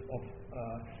 ways of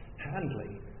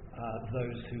handling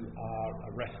those who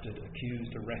are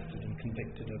accused, arrested and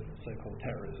convicted of so-called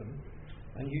terrorism.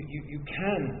 And you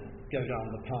can go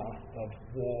down the path of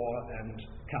war and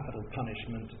capital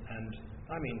punishment and,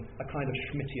 a kind of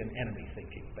Schmittian enemy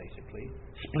thinking, basically,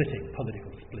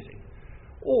 political splitting.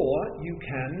 Or you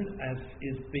can, as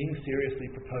is being seriously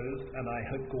proposed, and I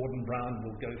hope Gordon Brown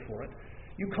will go for it,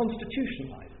 you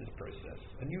constitutionalize this process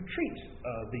and you treat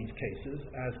these cases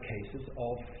as cases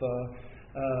of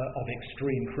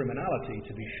extreme criminality,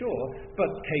 to be sure, but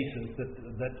cases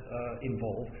that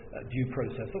involve due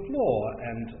process of law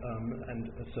and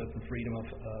a certain freedom of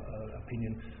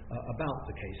opinion about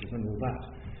the cases and all that.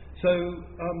 So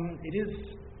it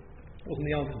wasn't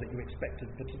the answer that you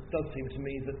expected, but it does seem to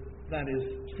me that is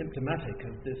symptomatic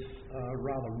of this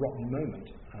rather rotten moment,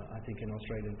 I think, in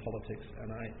Australian politics, and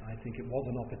I think it was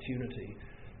an opportunity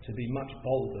to be much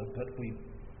bolder, but we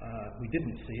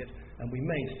didn't see it, and we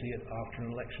may see it after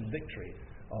an election victory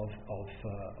of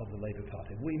the Labour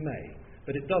Party. We may,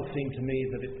 but it does seem to me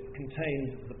that it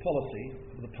contains the policy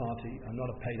of the party. I'm not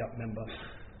a paid-up member.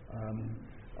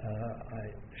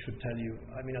 I should tell you,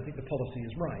 I think the policy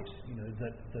is right,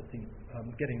 that the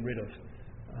getting rid of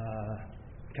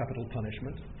capital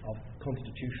punishment, of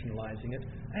constitutionalising it,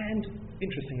 and,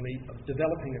 interestingly, of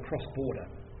developing a cross-border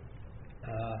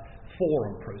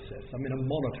forum process, a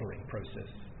monitoring process.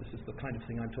 This is the kind of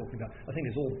thing I'm talking about. I think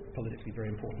it's all politically very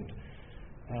important.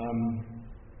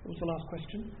 What was the last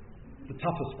question? The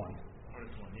toughest one.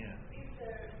 Hardest one, yeah.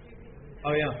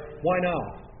 Oh, yeah. Why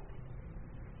now?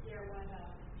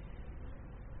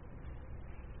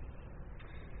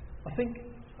 I think, it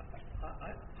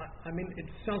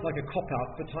sounds like a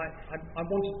cop-out, but I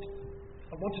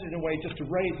wanted in a way just to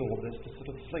raise all of this, to sort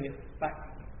of fling it back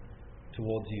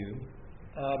towards you,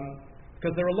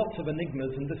 because there are lots of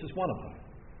enigmas, and this is one of them.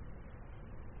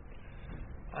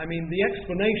 The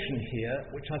explanation here,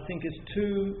 which I think is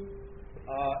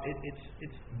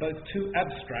it's both too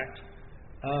abstract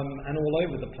and all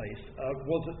over the place,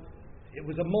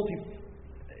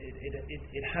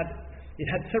 it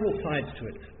had several sides to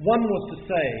it. One was to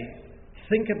say,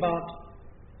 think about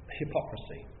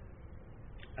hypocrisy.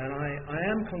 And I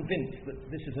am convinced that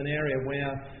this is an area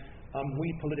where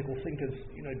we political thinkers,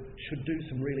 should do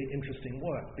some really interesting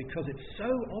work, because it's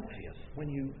so obvious when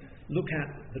you look at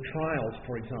the trials,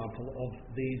 for example, of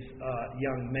these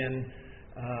young men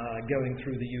going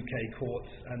through the UK courts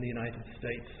and the United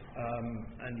States,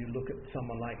 and you look at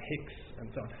someone like Hicks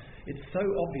and so on. It's so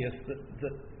obvious that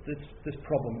this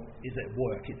problem is at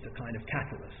work. It's a kind of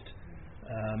catalyst.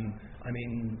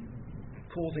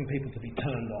 Causing people to be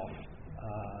turned off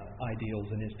ideals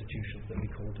and institutions that we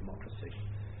call democracy.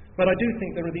 But I do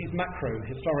think there are these macro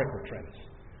historical trends.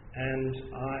 And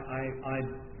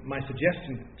my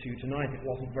suggestion to you tonight, it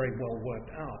wasn't very well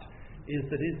worked out, is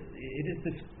that it is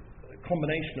this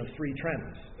combination of three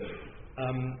trends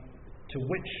to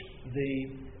which the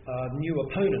new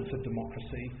opponents of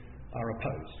democracy are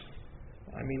opposed.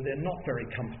 They're not very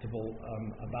comfortable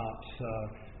about,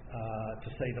 to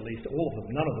say the least, all of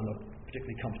them, none of them are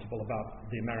particularly comfortable about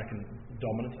the American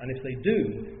dominance, and if they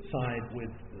do side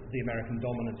with the American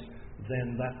dominance,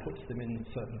 then that puts them in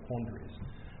certain quandaries.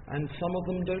 And some of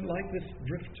them don't like this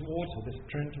drift towards, or this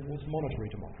trend towards monetary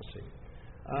democracy.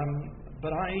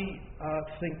 But I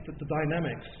think that the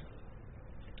dynamics,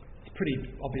 it's a pretty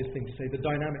obvious thing to say, the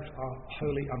dynamics are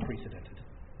wholly unprecedented.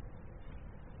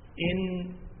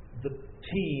 In the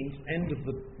teens, end of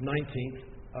the 19th,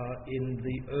 in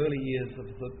the early years of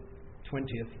the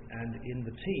 20th, and in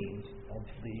the teens of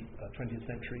the 20th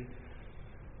century,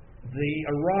 the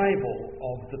arrival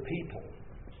of the people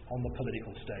on the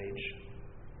political stage,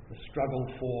 the struggle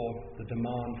for the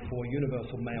demand for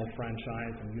universal male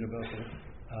franchise and universal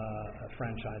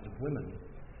franchise of women,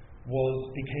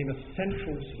 became a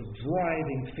central sort of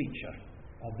driving feature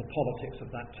of the politics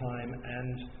of that time,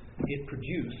 and it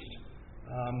produced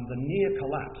the near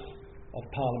collapse of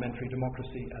parliamentary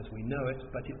democracy as we know it,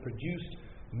 but it produced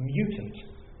mutant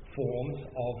forms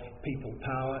of people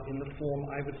power in the form,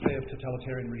 I would say, of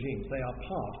totalitarian regimes. They are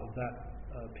part of that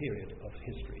period of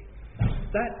history.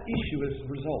 That issue is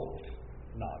resolved,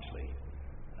 largely.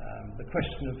 The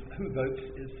question of who votes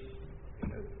is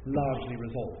largely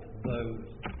resolved, though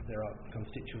there are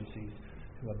constituencies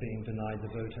who are being denied the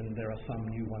vote, and there are some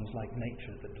new ones like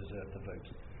nature that deserve the vote.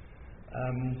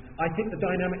 I think the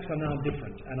dynamics are now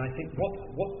different, and I think what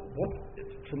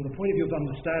from the point of view of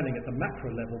understanding at the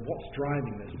macro level what's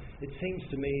driving this, it seems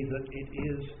to me that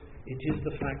it is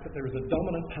the fact that there is a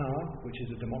dominant power, which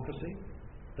is a democracy,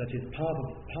 that is part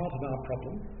of our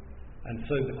problem, and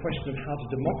so the question of how to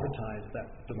democratize that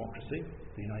democracy,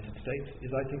 the United States,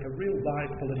 is, I think, a real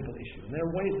live political issue, and there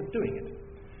are ways of doing it.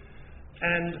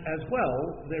 And as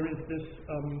well, there is this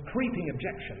creeping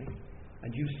objection, and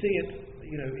you see it,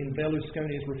 in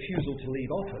Berlusconi's refusal to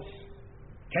leave office.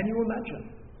 Can you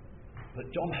imagine that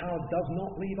John Howard does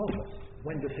not leave office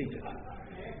when defeated?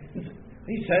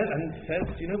 He says,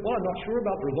 well, I'm not sure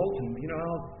about the results, and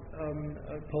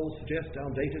our polls suggest,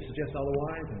 our data suggests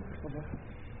otherwise, and blah, blah.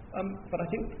 But I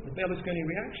think the Berlusconi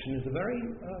reaction is a very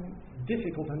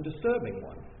difficult and disturbing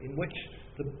one, in which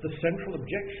the central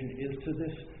objection is to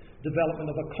this development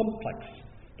of a complex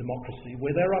democracy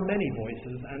where there are many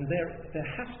voices, and there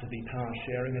has to be power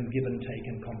sharing and give and take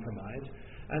and compromise,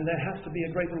 and there has to be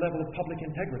a greater level of public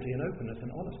integrity and openness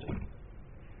and honesty.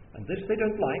 And this they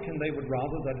don't like, and they would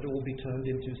rather that it all be turned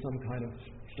into some kind of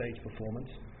stage performance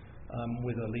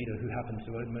with a leader who happens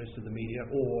to own most of the media,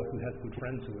 or who has good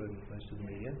friends who own most of the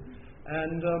media,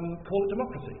 and call it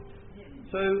democracy.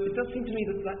 So it does seem to me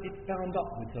that it's bound up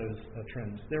with those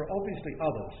trends. There are obviously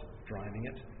others driving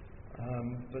it,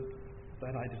 but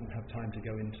that I didn't have time to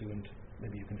go into, and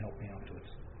maybe you can help me afterwards.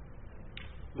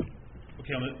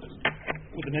 Okay,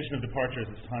 with the mention of departures,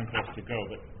 it's time for us to go,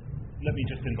 but let me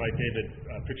just invite David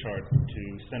Pritchard to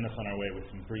send us on our way with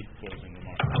some brief closing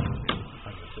remarks.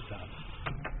 Thank you. Sit down.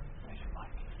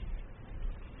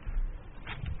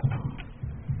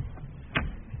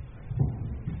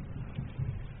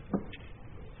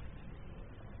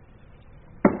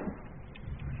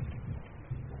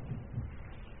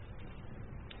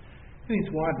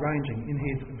 In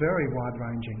his very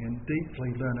wide-ranging and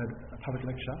deeply learned public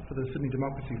lecture for the Sydney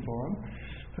Democracy Forum,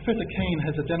 Professor Keane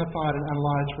has identified and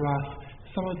analysed for us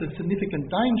some of the significant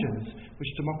dangers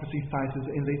which democracy faces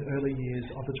in these early years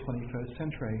of the 21st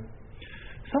century.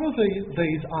 Some of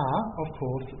these are, of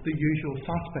course, the usual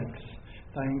suspects.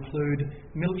 They include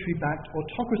military-backed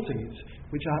autocracies,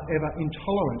 which are ever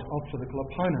intolerant of political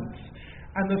opponents,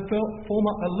 and the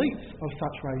former elites of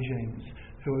such regimes,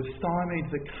 who have stymied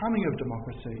the coming of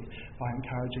democracy by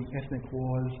encouraging ethnic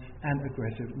wars and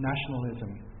aggressive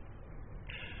nationalism.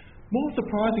 More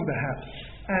surprising perhaps,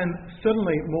 and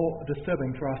certainly more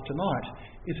disturbing for us tonight,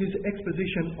 is his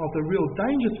exposition of the real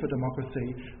dangers for democracy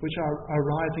which are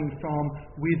arising from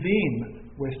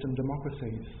within Western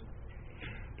democracies.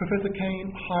 Professor Keane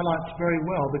highlights very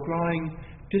well the growing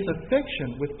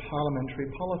disaffection with parliamentary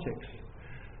politics.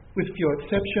 With few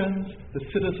exceptions, the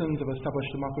citizens of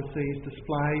established democracies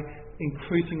display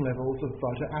increasing levels of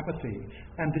voter apathy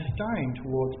and disdain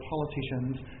towards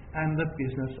politicians and the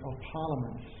business of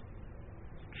parliaments.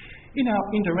 In our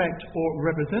indirect or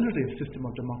representative system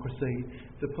of democracy,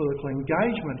 the political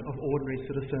engagement of ordinary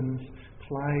citizens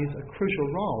plays a crucial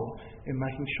role in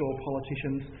making sure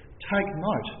politicians take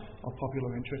note of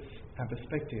popular interests and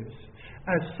perspectives.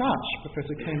 As such,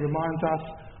 Professor Keane reminds us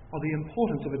of the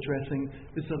importance of addressing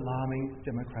this alarming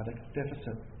democratic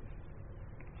deficit.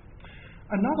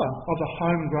 Another of the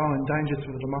homegrown dangers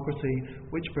for the democracy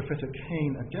which Professor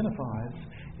Keane identifies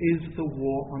is the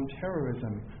war on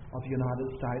terrorism of the United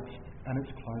States and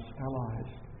its close allies.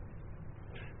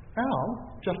 Our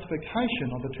justification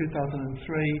of the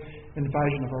 2003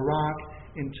 invasion of Iraq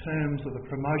in terms of the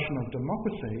promotion of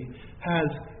democracy has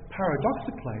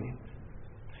paradoxically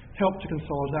helped to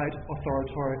consolidate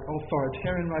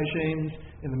authoritarian regimes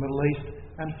in the Middle East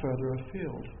and further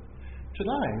afield.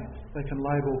 Today, they can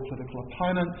label political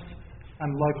opponents and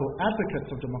local advocates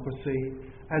of democracy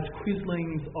as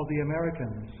quislings of the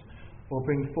Americans, or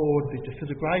bring forward the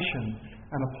disintegration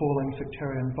and appalling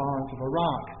sectarian violence of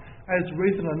Iraq as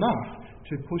reason enough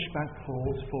to push back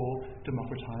calls for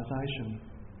democratisation.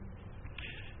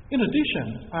 In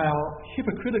addition, our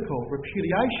hypocritical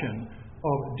repudiation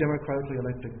of democratically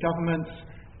elected governments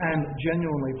and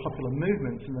genuinely popular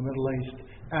movements in the Middle East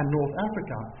and North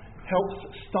Africa helps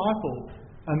stifle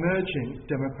emerging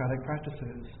democratic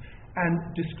practices and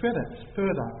discredits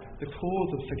further the cause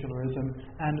of secularism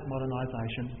and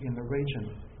modernisation in the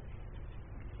region.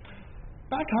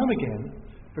 Back home again,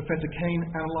 Professor Keane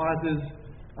analyses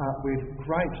with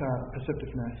great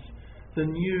perceptiveness the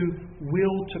new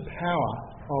will to power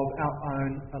of our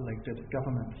own elected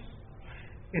governments.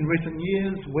 In recent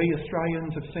years, we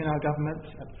Australians have seen our governments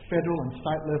at federal and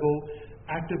state level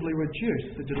actively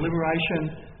reduce the deliberation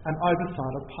and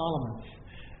oversight of parliaments,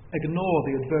 ignore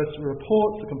the adverse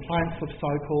reports, the complaints of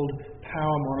so-called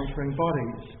power monitoring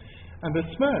bodies, and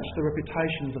besmirch the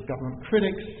reputations of government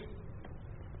critics,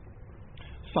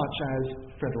 such as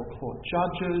federal court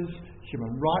judges,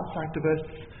 human rights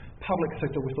activists, public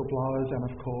sector whistleblowers,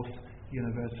 and of course,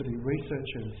 university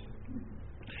researchers.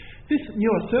 This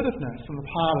new assertiveness on the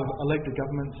part of elected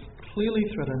governments clearly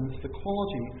threatens the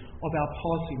quality of our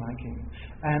policy making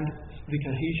and the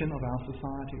cohesion of our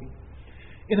society.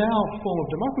 In our form of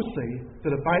democracy,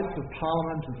 the debates of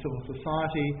Parliament and civil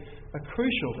society are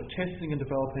crucial to testing and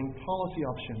developing policy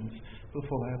options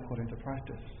before they are put into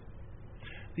practice.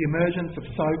 The emergence of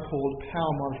so-called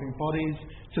power monitoring bodies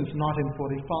since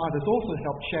 1945 has also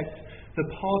helped check the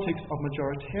politics of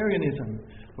majoritarianism,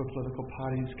 where political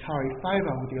parties curry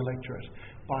favour with the electorate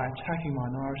by attacking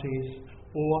minorities,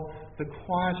 or the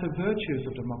quieter virtues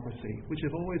of democracy, which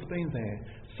have always been there,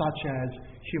 such as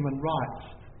human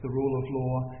rights, the rule of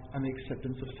law, and the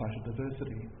acceptance of social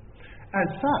diversity. As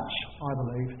such, I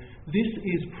believe, this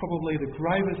is probably the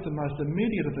gravest and most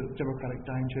immediate of the democratic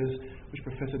dangers which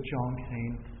Professor John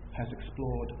Keane has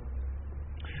explored.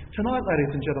 Tonight,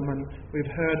 ladies and gentlemen,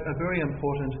 we've heard a very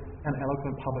important and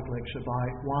eloquent public lecture by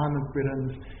one of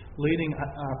Britain's leading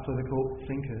political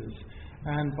thinkers,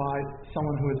 and by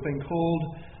someone who has been called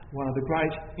one of the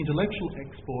great intellectual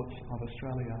exports of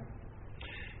Australia.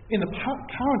 In the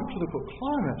current political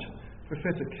climate,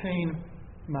 Professor Keane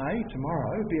may,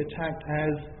 tomorrow, be attacked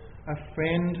as a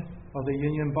friend of the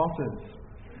union bosses,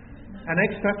 an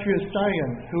ex-factory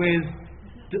Australian who is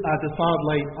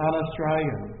decidedly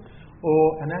un-Australian,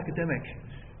 or an academic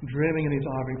dreaming in his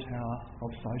ivory tower of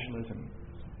socialism.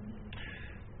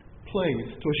 Please,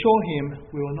 to assure him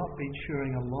we will not be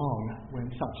cheering along when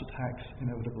such attacks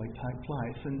inevitably take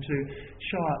place, and to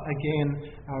show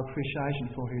again our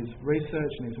appreciation for his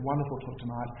research and his wonderful talk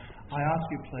tonight, I ask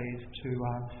you please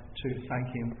to thank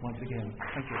him once again.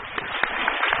 Thank you.